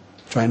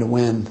 trying to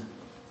win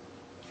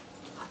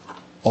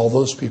all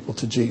those people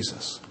to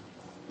Jesus.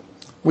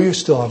 We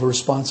still have a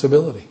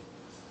responsibility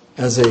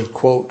as a,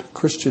 quote,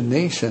 Christian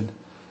nation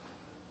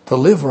to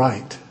live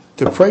right,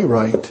 to pray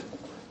right,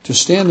 to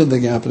stand in the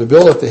gap, to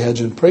build up the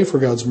hedge and pray for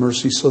God's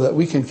mercy so that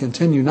we can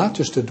continue not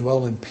just to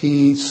dwell in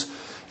peace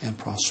and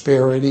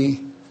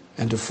prosperity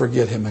and to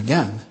forget him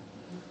again,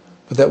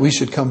 but that we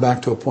should come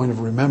back to a point of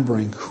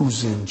remembering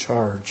who's in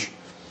charge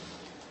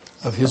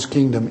of his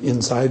kingdom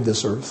inside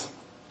this earth.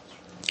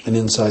 and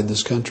inside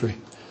this country.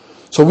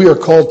 So we are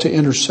called to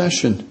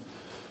intercession.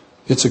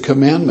 It's a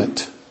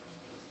commandment.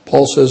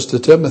 Paul says to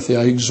Timothy,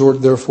 I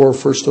exhort therefore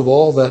first of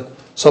all that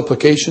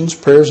supplications,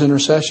 prayers,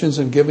 intercessions,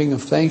 and giving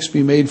of thanks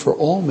be made for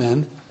all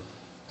men,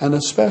 and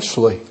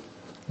especially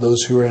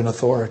those who are in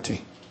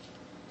authority.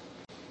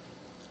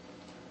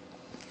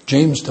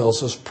 James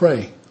tells us,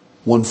 pray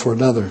one for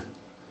another.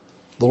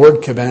 The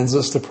Lord commands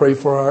us to pray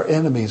for our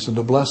enemies and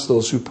to bless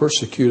those who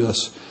persecute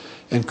us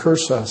and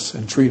curse us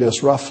and treat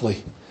us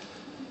roughly.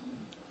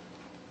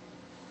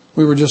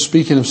 We were just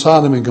speaking of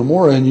Sodom and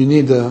Gomorrah, and you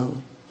need to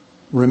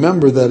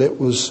remember that it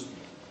was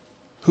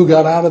who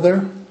got out of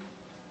there?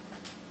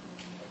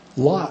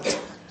 Lot.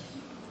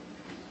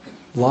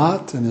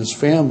 Lot and his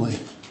family.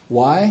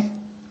 Why?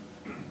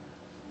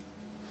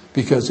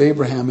 Because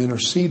Abraham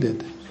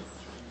interceded.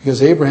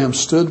 Because Abraham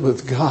stood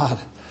with God.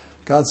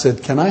 God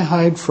said, can I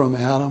hide from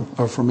Adam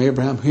or from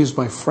Abraham? He's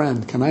my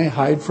friend. Can I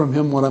hide from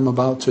him what I'm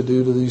about to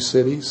do to these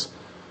cities?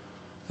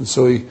 And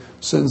so he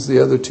sends the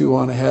other two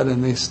on ahead,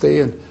 and they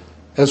stay. And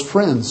as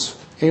friends,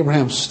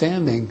 Abraham's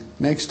standing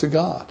next to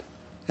God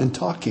and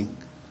talking.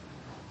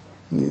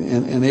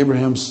 And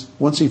Abraham's,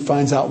 once he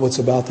finds out what's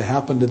about to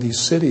happen to these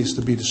cities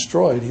to be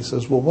destroyed, he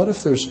says, well, what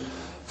if there's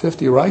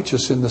 50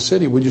 righteous in the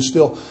city? Would you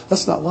still,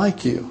 that's not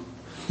like you.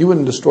 You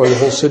wouldn't destroy the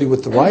whole city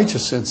with the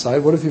righteous inside.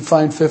 What if you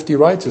find 50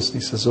 righteous?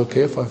 And he says,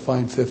 okay, if I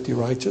find 50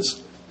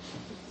 righteous,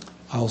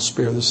 I'll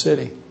spare the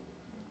city.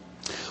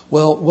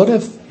 Well, what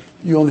if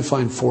you only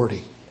find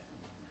 40?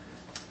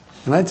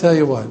 And I tell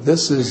you what,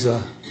 this is,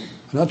 I'm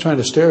not trying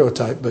to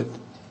stereotype, but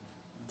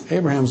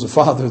Abraham's the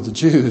father of the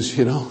Jews,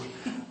 you know.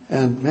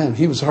 And man,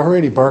 he was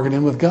already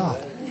bargaining with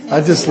God.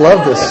 I just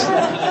love this.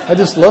 I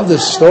just love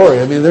this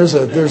story. I mean, there's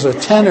a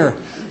tenor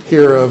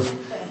here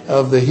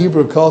of the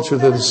Hebrew culture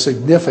that is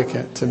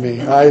significant to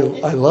me. I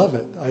love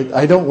it.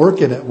 I don't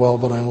work in it well,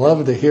 but I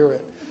love to hear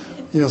it.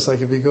 You know, it's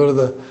like if you go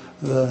to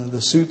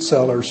the suit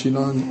sellers, you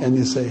know, and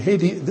you say, hey,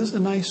 this is a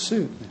nice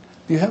suit.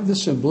 Do you have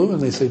this in blue?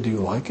 And they say, do you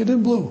like it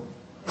in blue?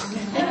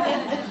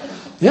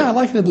 Yeah, I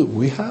like it in blue.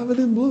 We have it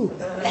in blue.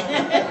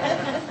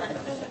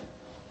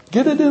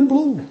 Get it in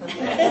blue.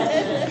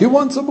 He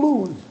wants a blue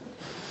one.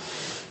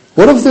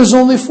 What if there's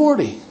only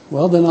 40?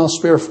 Well, then I'll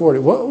spare 40.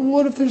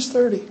 What if there's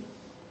 30?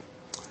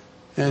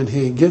 And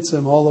he gets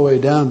them all the way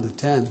down to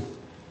 10.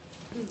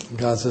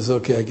 God says,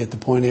 okay, I get the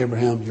point,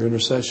 Abraham. Your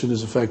intercession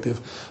is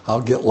effective. I'll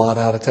get Lot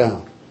out of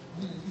town.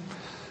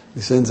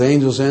 He sends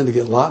angels in to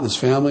get Lot and his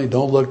family.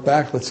 Don't look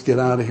back. Let's get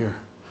out of here.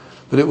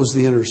 But it was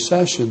the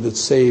intercession that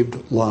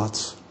saved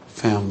Lot's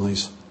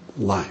family's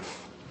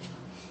life,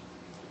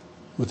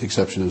 with the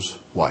exception of his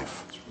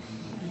wife.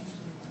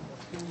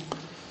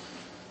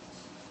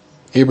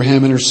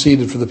 Abraham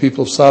interceded for the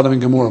people of Sodom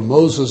and Gomorrah.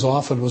 Moses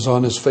often was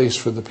on his face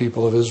for the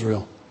people of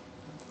Israel,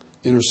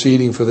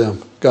 interceding for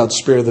them. God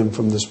spared them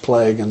from this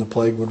plague, and the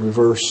plague would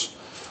reverse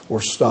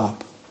or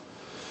stop.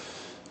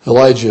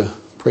 Elijah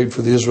prayed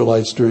for the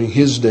Israelites during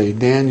his day.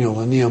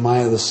 Daniel and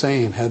Nehemiah the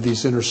same had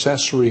these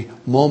intercessory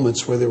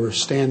moments where they were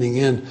standing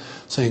in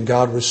saying,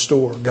 God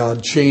restore,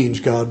 God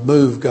change, God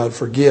move, God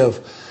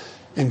forgive.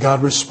 And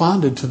God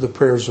responded to the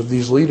prayers of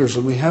these leaders.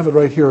 And we have it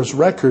right here as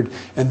record.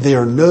 And they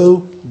are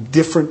no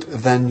different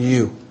than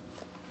you.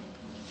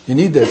 You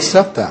need to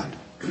accept that.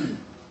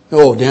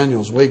 Oh,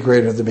 Daniel's way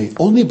greater than me.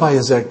 Only by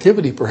his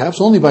activity, perhaps.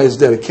 Only by his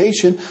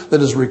dedication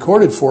that is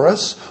recorded for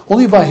us.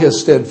 Only by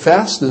his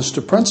steadfastness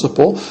to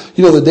principle.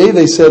 You know, the day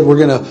they said we're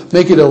going to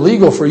make it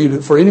illegal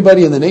for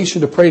anybody in the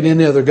nation to pray to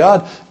any other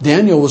god,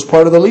 Daniel was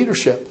part of the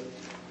leadership.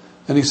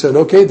 And he said,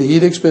 okay, the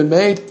edict's been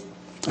made.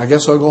 I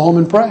guess I'll go home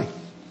and pray.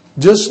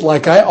 Just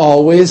like I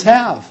always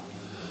have.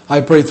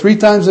 I pray 3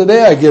 times a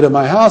day. I get in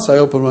my house. I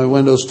open my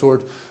windows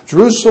toward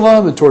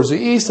Jerusalem and towards the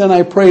east, and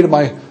I pray to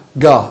my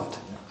God.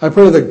 I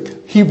pray to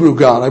the Hebrew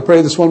God. I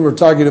pray this one we're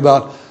talking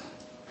about,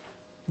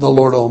 the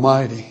Lord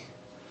Almighty.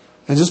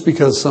 And just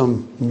because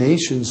some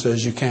nation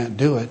says you can't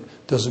do it,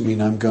 doesn't mean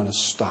I'm going to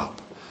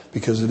stop.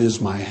 Because it is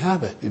my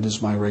habit, it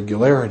is my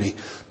regularity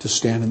to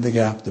stand in the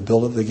gap, to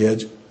build up the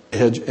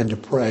edge, and to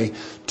pray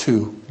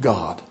to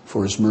God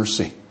for His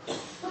mercy.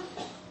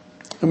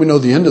 And we know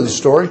the end of the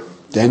story.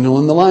 Daniel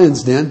in the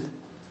lion's den,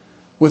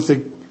 with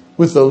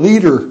the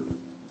leader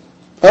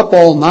up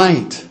all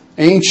night,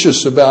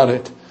 anxious about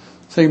it,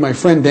 saying, my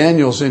friend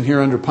Daniel's in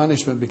here under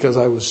punishment because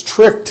I was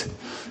tricked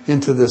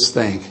into this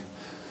thing.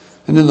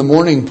 And in the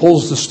morning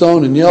pulls the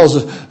stone and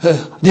yells,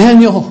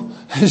 Daniel,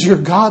 has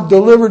your God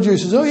delivered you? He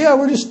says, oh yeah,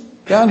 we're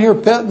just down here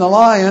petting the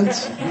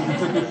lions.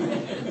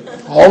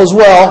 All is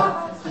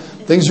well.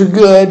 Things are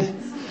good.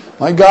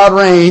 My God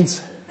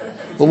reigns.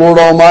 The Lord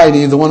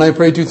Almighty, the one I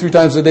pray to 3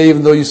 times a day,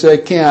 even though you say I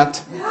can't,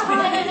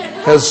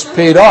 has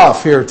paid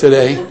off here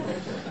today.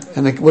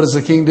 And what does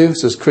the king do? He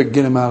says, quick,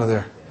 get him out of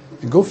there.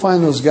 And go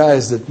find those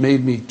guys that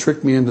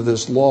tricked me into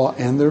this law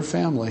and their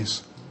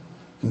families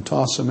and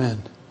toss them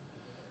in.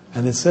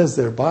 And it says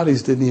their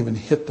bodies didn't even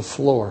hit the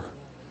floor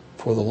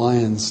before the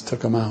lions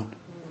took them out.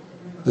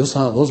 Those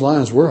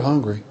lions were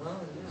hungry.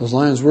 Those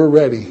lions were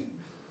ready.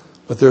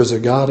 But there's a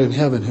God in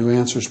heaven who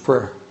answers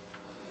prayer.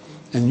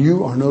 And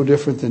you are no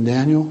different than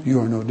Daniel. You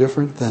are no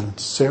different than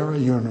Sarah.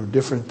 You are no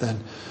different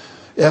than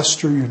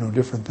Esther. You're no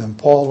different than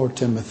Paul or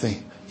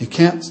Timothy. You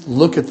can't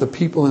look at the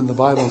people in the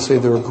Bible and say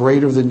they're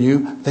greater than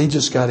you. They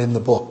just got in the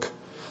book.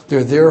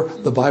 They're there,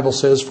 the Bible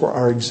says, for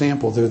our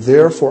example. They're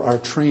there for our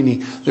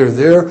training. They're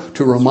there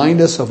to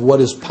remind us of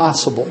what is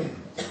possible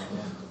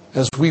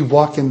as we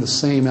walk in the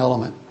same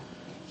element.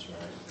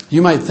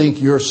 You might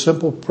think your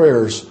simple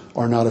prayers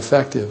are not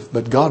effective,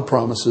 but God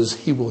promises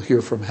He will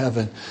hear from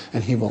heaven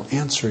and He will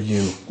answer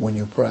you when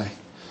you pray.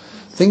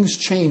 Things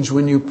change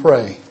when you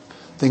pray.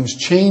 Things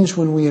change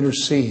when we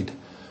intercede.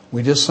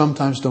 We just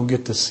sometimes don't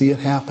get to see it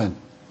happen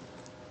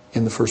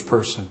in the first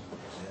person.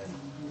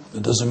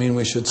 It doesn't mean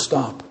we should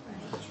stop.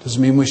 It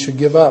doesn't mean we should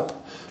give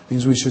up. It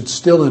means we should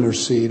still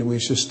intercede and we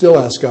should still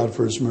ask God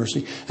for His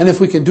mercy. And if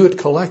we can do it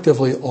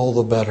collectively, all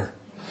the better.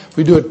 If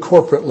we do it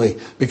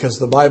corporately, because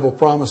the Bible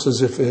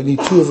promises if any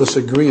two of us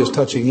agree as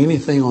touching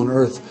anything on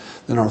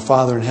earth, then our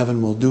Father in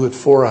heaven will do it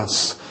for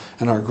us.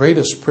 And our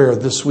greatest prayer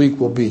this week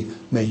will be,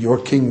 may your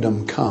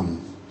kingdom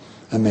come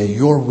and may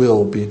your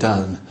will be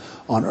done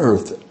on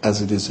earth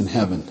as it is in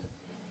heaven.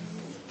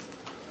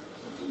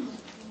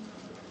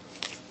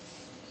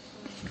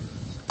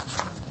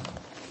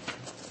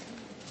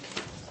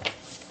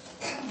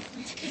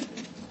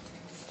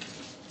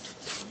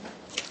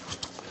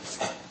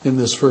 In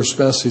this first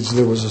message,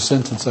 there was a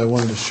sentence I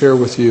wanted to share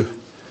with you.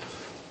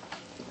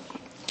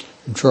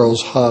 And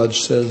Charles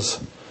Hodge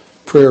says,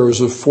 prayer is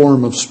a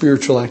form of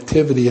spiritual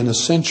activity and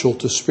essential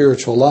to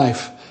spiritual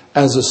life,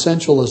 as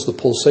essential as the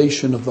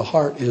pulsation of the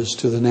heart is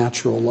to the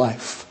natural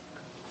life.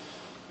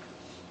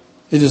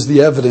 It is the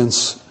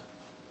evidence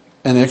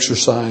and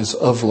exercise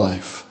of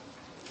life.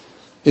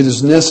 It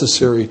is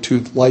necessary to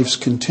life's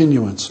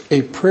continuance.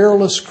 A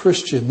prayerless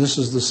Christian, this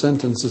is the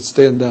sentence that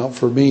stands out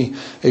for me,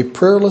 a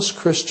prayerless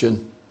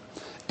Christian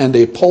and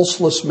a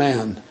pulseless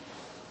man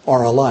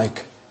are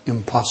alike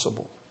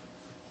impossible.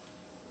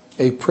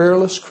 A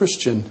prayerless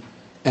Christian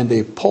and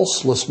a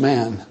pulseless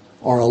man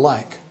are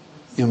alike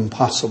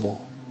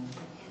impossible.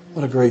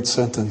 What a great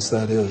sentence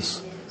that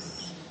is.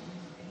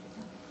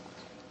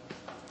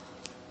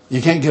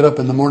 You can't get up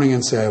in the morning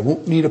and say, I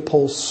won't need a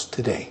pulse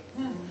today.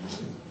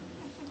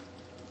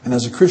 And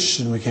as a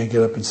Christian, we can't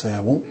get up and say, I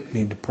won't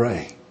need to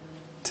pray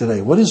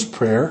today. What is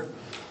prayer?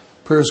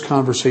 Prayer is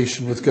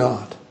conversation with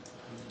God.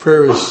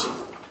 Prayer is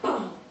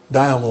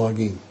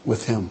dialoguing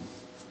with Him.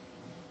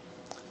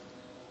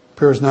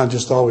 Prayer is not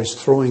just always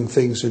throwing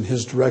things in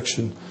His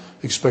direction,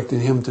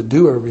 expecting Him to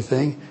do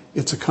everything.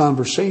 It's a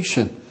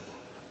conversation.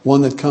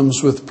 One that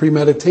comes with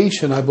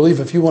premeditation. I believe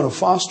if you want to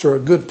foster a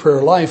good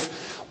prayer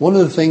life, one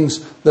of the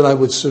things that I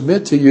would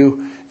submit to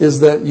you is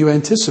that you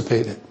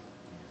anticipate it.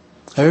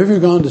 Have you ever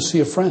gone to see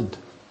a friend?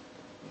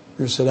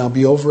 You said, I'll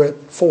be over at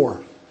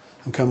 4.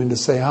 I'm coming to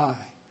say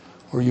hi.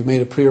 Or you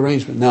made a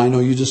prearrangement. Now I know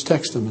you just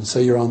text them and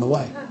say you're on the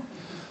way.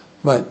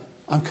 But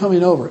I'm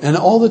coming over. And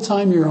all the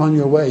time you're on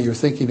your way, you're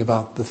thinking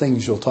about the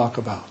things you'll talk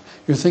about.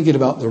 You're thinking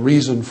about the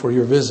reason for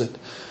your visit.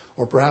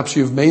 Or perhaps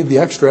you've made the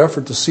extra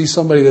effort to see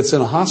somebody that's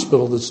in a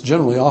hospital that's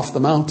generally off the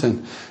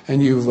mountain.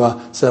 And you've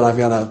said, I've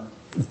got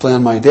to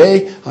plan my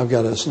day. I've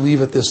got to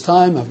leave at this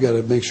time. I've got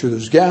to make sure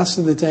there's gas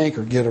in the tank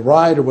or get a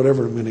ride or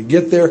whatever. I'm going to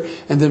get there.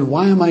 And then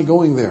why am I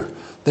going there?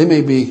 They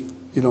may be,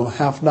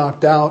 half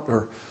knocked out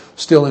or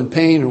still in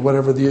pain or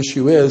whatever the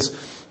issue is.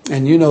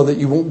 And you know that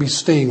you won't be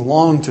staying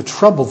long to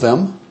trouble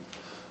them.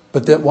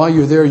 But that while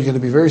you're there, you're going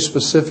to be very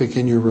specific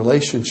in your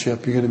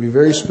relationship. You're going to be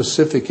very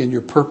specific in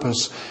your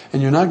purpose.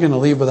 And you're not going to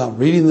leave without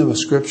reading them a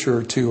scripture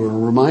or two or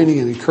reminding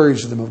and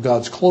encouraging them of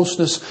God's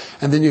closeness.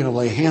 And then you're going to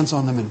lay hands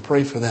on them and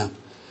pray for them.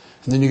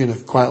 And then you're going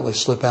to quietly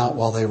slip out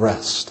while they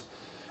rest.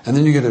 And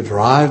then you're going to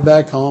drive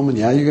back home. And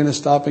you're going to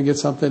stop and get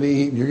something to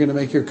eat. And you're going to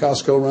make your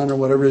Costco run or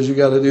whatever it is you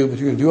got to do. But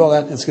you're going to do all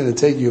that. And it's going to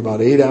take you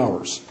about 8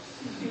 hours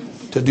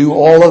to do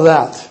all of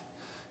that.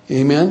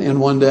 Amen. In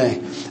one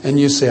day. And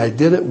you say, I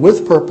did it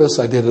with purpose.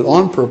 I did it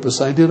on purpose.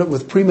 I did it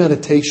with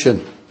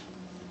premeditation.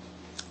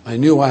 I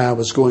knew why I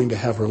was going to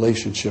have a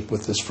relationship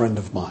with this friend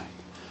of mine.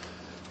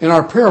 And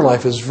our prayer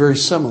life is very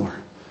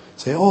similar.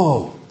 Say,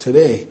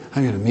 today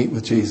I'm going to meet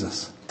with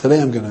Jesus.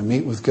 Today I'm going to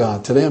meet with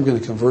God. Today I'm going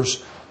to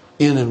converse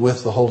in and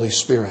with the Holy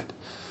Spirit.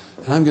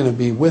 And I'm going to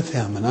be with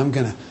Him. And I'm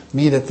going to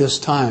meet at this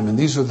time. And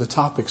these are the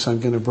topics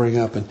I'm going to bring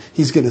up. And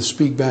He's going to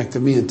speak back to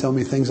me and tell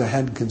me things I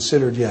hadn't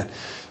considered yet.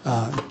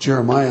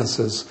 Jeremiah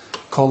says,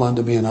 call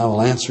unto me and I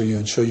will answer you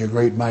and show you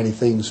great mighty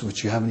things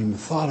which you haven't even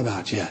thought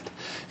about yet.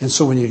 And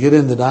so when you get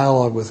in the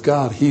dialogue with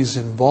God, He's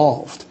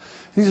involved.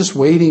 He's just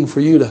waiting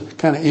for you to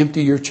kind of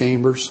empty your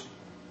chambers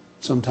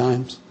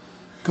sometimes.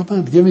 Come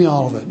on, give me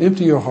all of it.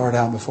 Empty your heart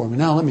out before me.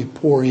 Now let me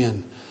pour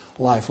in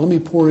life. Let me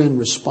pour in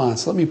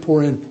response. Let me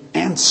pour in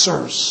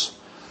answers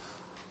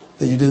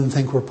that you didn't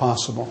think were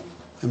possible.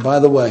 And by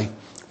the way,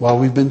 while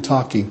we've been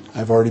talking,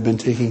 I've already been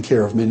taking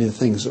care of many of the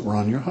things that were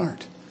on your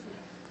heart.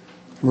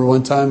 Remember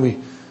one time we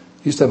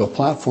used to have a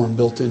platform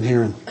built in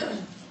here, and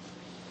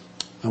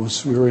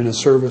we were in a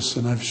service,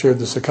 and I've shared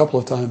this a couple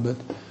of times,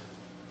 but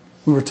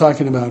we were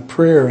talking about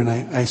prayer, and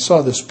I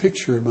saw this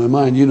picture in my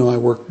mind. I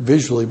work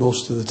visually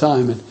most of the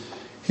time, and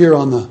here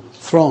on the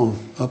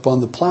throne, up on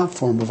the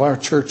platform of our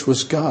church,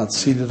 was God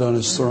seated on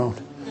his throne.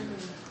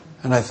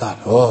 And I thought,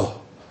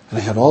 and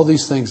I had all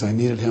these things I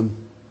needed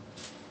him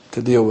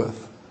to deal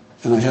with.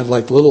 And I had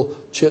like little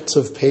chits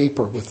of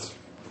paper with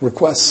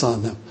requests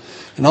on them.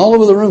 And all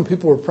over the room,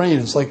 people were praying.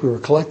 It's like we were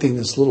collecting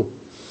this little,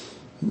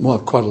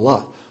 quite a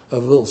lot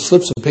of little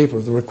slips of paper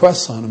with the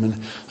requests on them.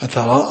 And I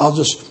thought, I'll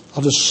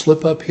just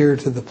slip up here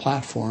to the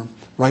platform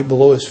right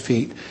below his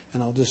feet,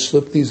 and I'll just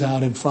slip these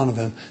out in front of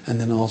him, and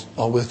then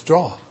I'll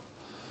withdraw.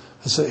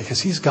 I said,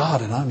 because he's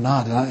God and I'm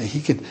not, and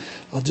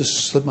I'll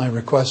just slip my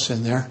requests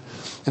in there.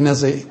 And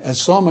as I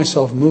saw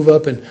myself move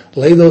up and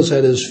lay those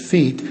at his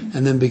feet,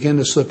 and then begin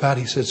to slip out,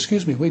 he said,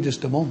 "Excuse me, wait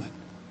just a moment."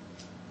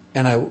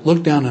 And I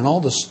looked down,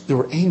 and there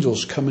were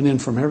angels coming in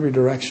from every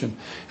direction,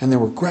 and they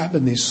were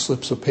grabbing these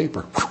slips of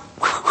paper,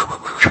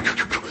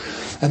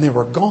 and they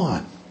were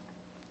gone.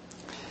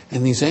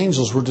 And these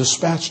angels were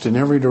dispatched in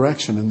every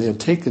direction, and they had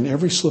taken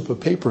every slip of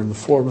paper, and the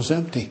floor was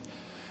empty.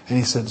 And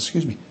he said,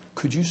 "Excuse me,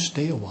 could you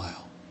stay a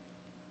while?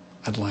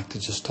 I'd like to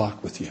just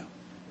talk with you.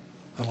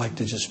 I'd like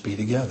to just be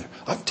together.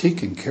 I've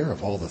taken care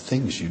of all the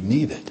things you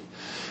needed.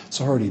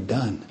 It's already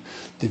done.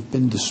 They've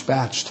been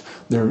dispatched.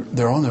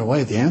 They're on their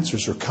way. The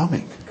answers are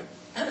coming.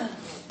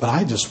 But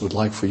I just would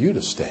like for you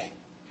to stay."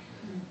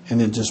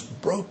 And it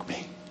just broke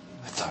me.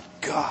 I thought,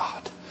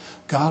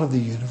 God of the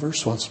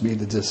universe wants me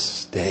to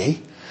just stay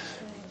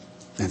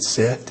and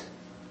sit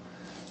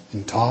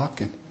and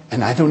talk.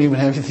 And I don't even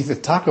have anything to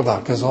talk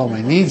about because all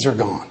my needs are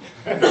gone.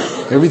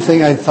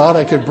 Everything I thought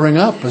I could bring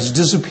up has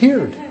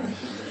disappeared.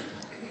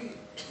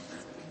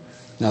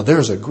 Now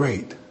there's a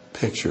great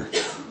picture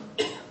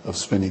of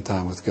spending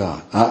time with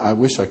God. I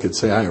wish I could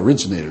say I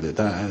originated it.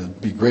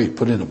 It'd be great.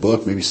 Put it in a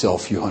book, maybe sell a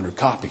few hundred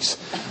copies.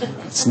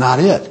 It's not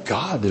it.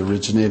 God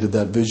originated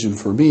that vision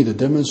for me to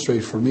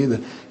demonstrate for me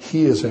that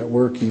he is at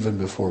work even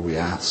before we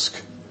ask.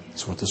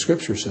 That's what the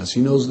scripture says.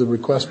 He knows the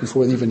request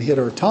before they even hit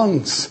our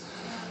tongues.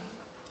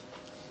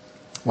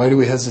 Why do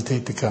we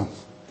hesitate to come?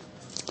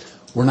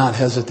 We're not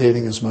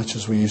hesitating as much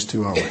as we used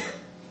to, are we?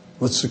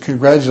 Let's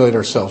congratulate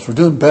ourselves. We're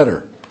doing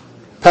better.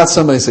 Pat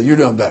somebody and say, "You're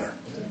doing better.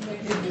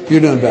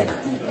 You're doing better.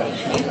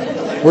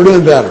 We're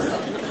doing better."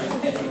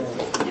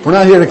 We're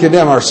not here to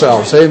condemn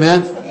ourselves.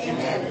 Amen?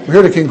 We're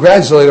here to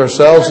congratulate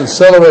ourselves and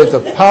celebrate the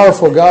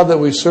powerful God that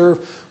we serve,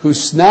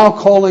 who's now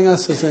calling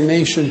us as a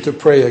nation to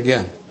pray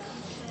again.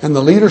 And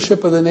the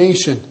leadership of the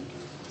nation,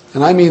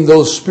 and I mean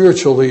those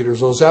spiritual leaders,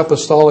 those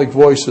apostolic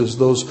voices,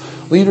 those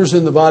leaders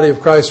in the body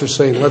of Christ are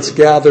saying, let's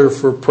gather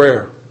for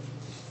prayer.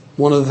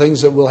 One of the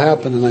things that will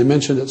happen, and I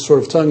mentioned it sort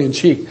of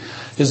tongue-in-cheek,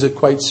 is that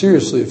quite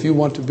seriously, if you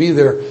want to be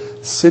there,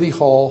 City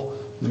Hall,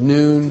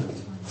 noon,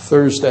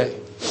 Thursday.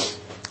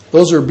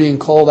 Those are being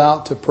called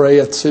out to pray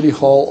at City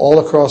Hall all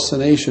across the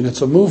nation.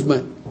 It's a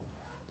movement.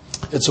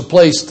 It's a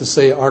place to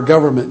say our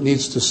government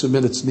needs to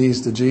submit its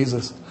knees to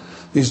Jesus,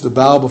 needs to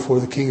bow before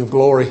the King of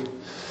Glory.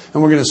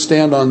 And we're going to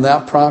stand on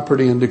that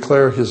property and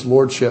declare his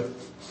lordship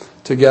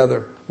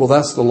together. Well,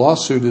 that's the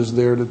lawsuit is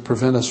there to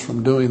prevent us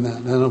from doing that.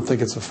 And I don't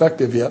think it's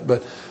effective yet,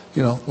 but,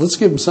 let's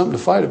give them something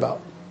to fight about.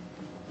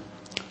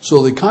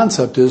 So the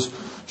concept is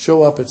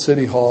show up at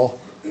City Hall,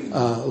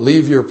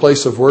 leave your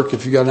place of work.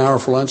 If you got an hour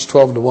for lunch,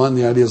 12 to 1,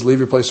 the idea is leave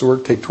your place of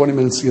work, take 20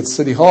 minutes to get to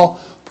City Hall,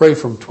 pray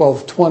from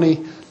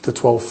 12:20 to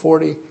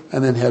 12:40,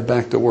 and then head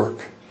back to work.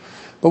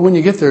 But when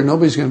you get there,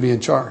 nobody's going to be in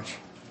charge.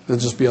 There'll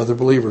just be other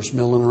believers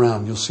milling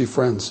around. You'll see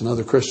friends and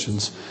other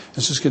Christians.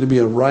 It's just going to be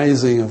a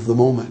rising of the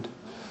moment.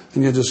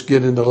 And you'll just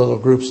get into little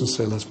groups and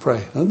say, let's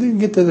pray. And then you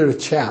get there to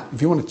chat.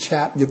 If you want to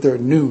chat, get there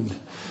at noon.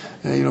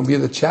 Be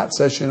the chat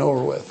session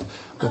over with.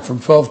 But from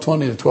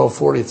 12:20 to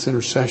 12:40, it's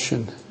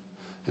intercession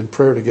and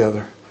prayer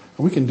together.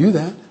 And we can do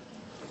that.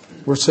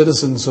 We're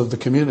citizens of the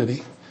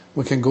community.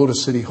 We can go to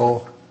City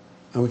Hall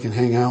and we can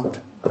hang out.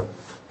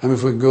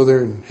 If we can go there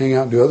and hang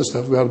out and do other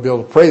stuff, we ought to be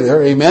able to pray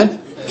there. Amen?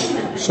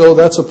 So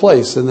that's a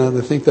place. And I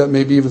think that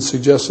may be even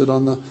suggested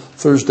on the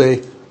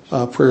Thursday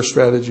prayer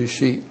strategy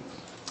sheet.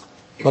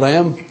 But I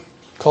am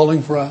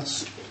calling for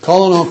us,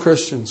 calling all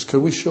Christians.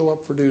 Could we show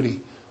up for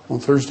duty on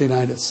Thursday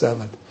night at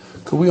 7?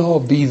 Could we all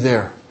be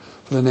there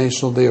for the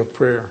National Day of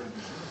Prayer?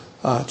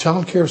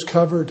 Child care is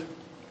covered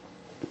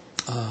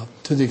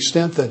to the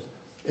extent that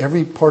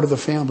every part of the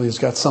family has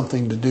got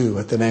something to do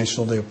at the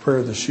National Day of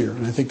Prayer this year.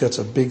 And I think that's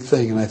a big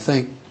thing. And I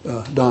thank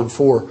Don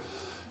Ford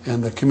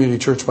and the Community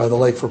Church by the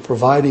Lake for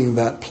providing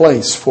that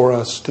place for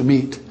us to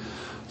meet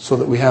so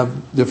that we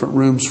have different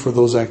rooms for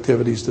those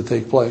activities to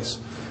take place.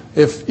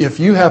 If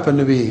you happen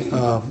to be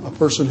a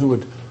person who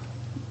would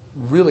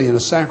really, in a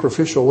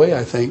sacrificial way,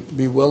 I think,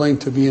 be willing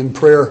to be in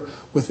prayer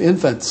with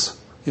infants,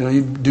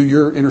 you do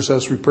your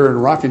intercessory prayer in a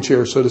rocking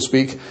chair, so to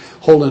speak,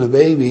 holding a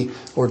baby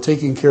or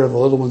taking care of the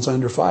little ones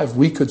under 5,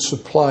 we could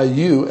supply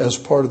you as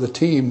part of the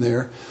team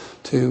there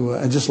to,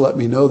 and just let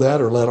me know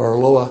that, or let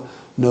Arloa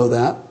know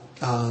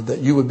that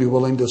you would be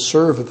willing to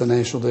serve at the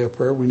National Day of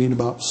Prayer. We need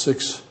about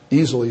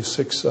easily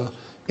six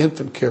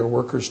infant care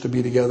workers to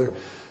be together.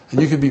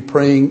 And you could be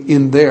praying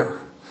in there.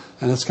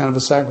 And it's kind of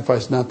a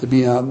sacrifice not to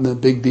be out in the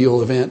big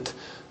deal event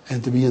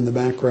and to be in the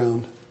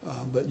background.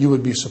 But you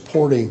would be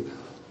supporting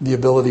the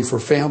ability for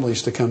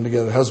families to come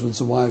together, husbands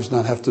and wives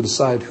not have to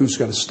decide who's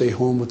got to stay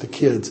home with the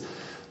kids.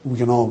 We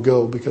can all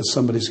go because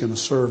somebody's going to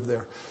serve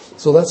there.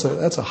 So that's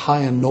a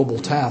high and noble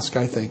task,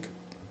 I think.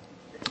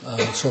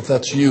 So if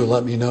that's you,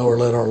 let me know or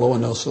let Arloa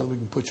know so that we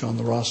can put you on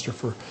the roster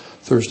for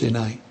Thursday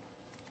night.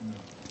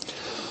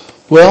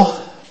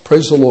 Well,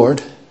 praise the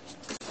Lord.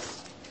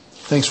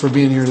 Thanks for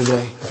being here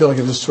today. I feel like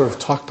I just sort of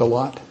talked a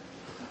lot.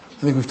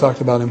 I think we've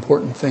talked about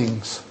important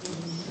things.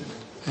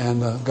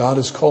 And God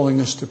is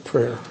calling us to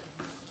prayer.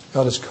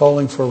 God is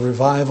calling for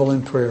revival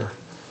in prayer.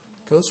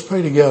 Let's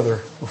pray together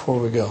before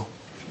we go.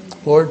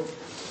 Lord,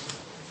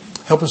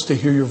 help us to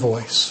hear your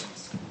voice.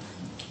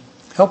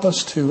 Help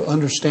us to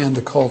understand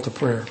the call to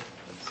prayer.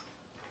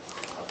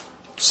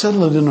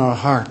 Settle it in our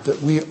heart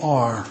that we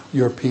are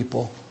your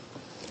people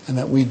and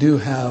that we do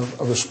have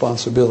a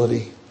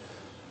responsibility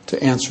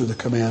to answer the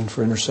command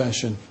for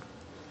intercession.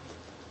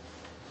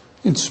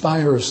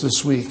 Inspire us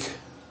this week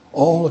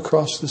all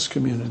across this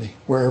community,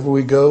 wherever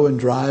we go and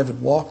drive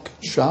and walk,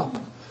 shop,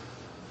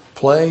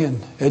 play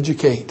and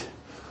educate.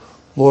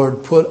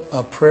 Lord, put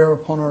a prayer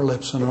upon our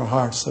lips and our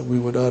hearts that we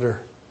would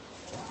utter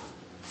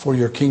for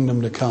your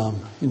kingdom to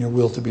come and your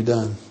will to be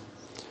done.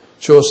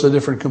 Show us the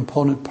different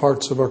component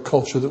parts of our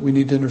culture that we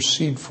need to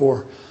intercede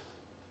for.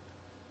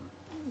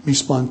 Be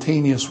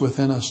spontaneous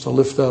within us to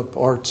lift up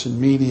arts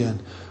and media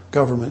and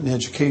government and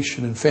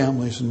education and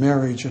families and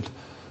marriage and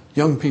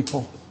young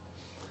people.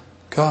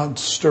 God,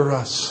 stir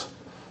us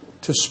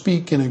to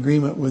speak in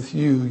agreement with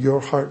you,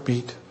 your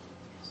heartbeat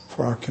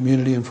for our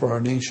community and for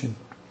our nation.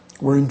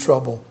 We're in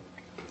trouble.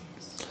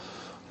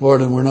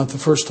 Lord, and we're not the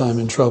first time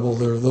in trouble.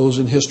 There are those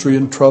in history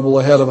in trouble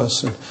ahead of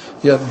us, and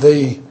yet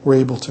they were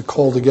able to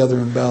call together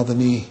and bow the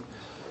knee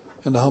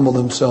and to humble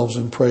themselves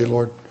and pray.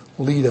 Lord,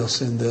 lead us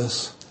in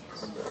this.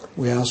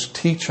 We ask,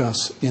 teach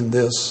us in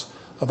this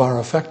of our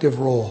effective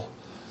role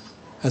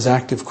as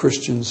active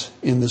Christians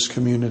in this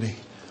community.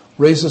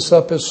 Raise us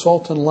up as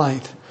salt and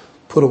light.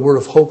 Put a word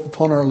of hope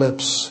upon our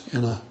lips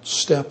and a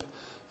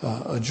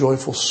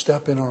joyful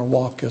step in our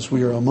walk as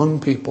we are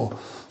among people,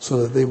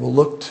 so that they will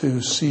look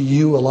to see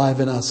you alive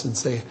in us and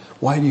say,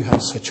 why do you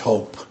have such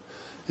hope?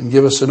 And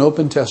give us an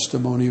open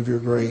testimony of your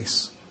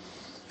grace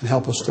and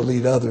help us to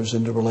lead others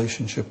into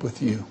relationship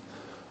with you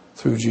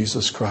through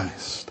Jesus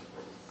Christ.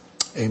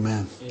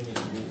 Amen.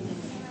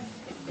 Amen.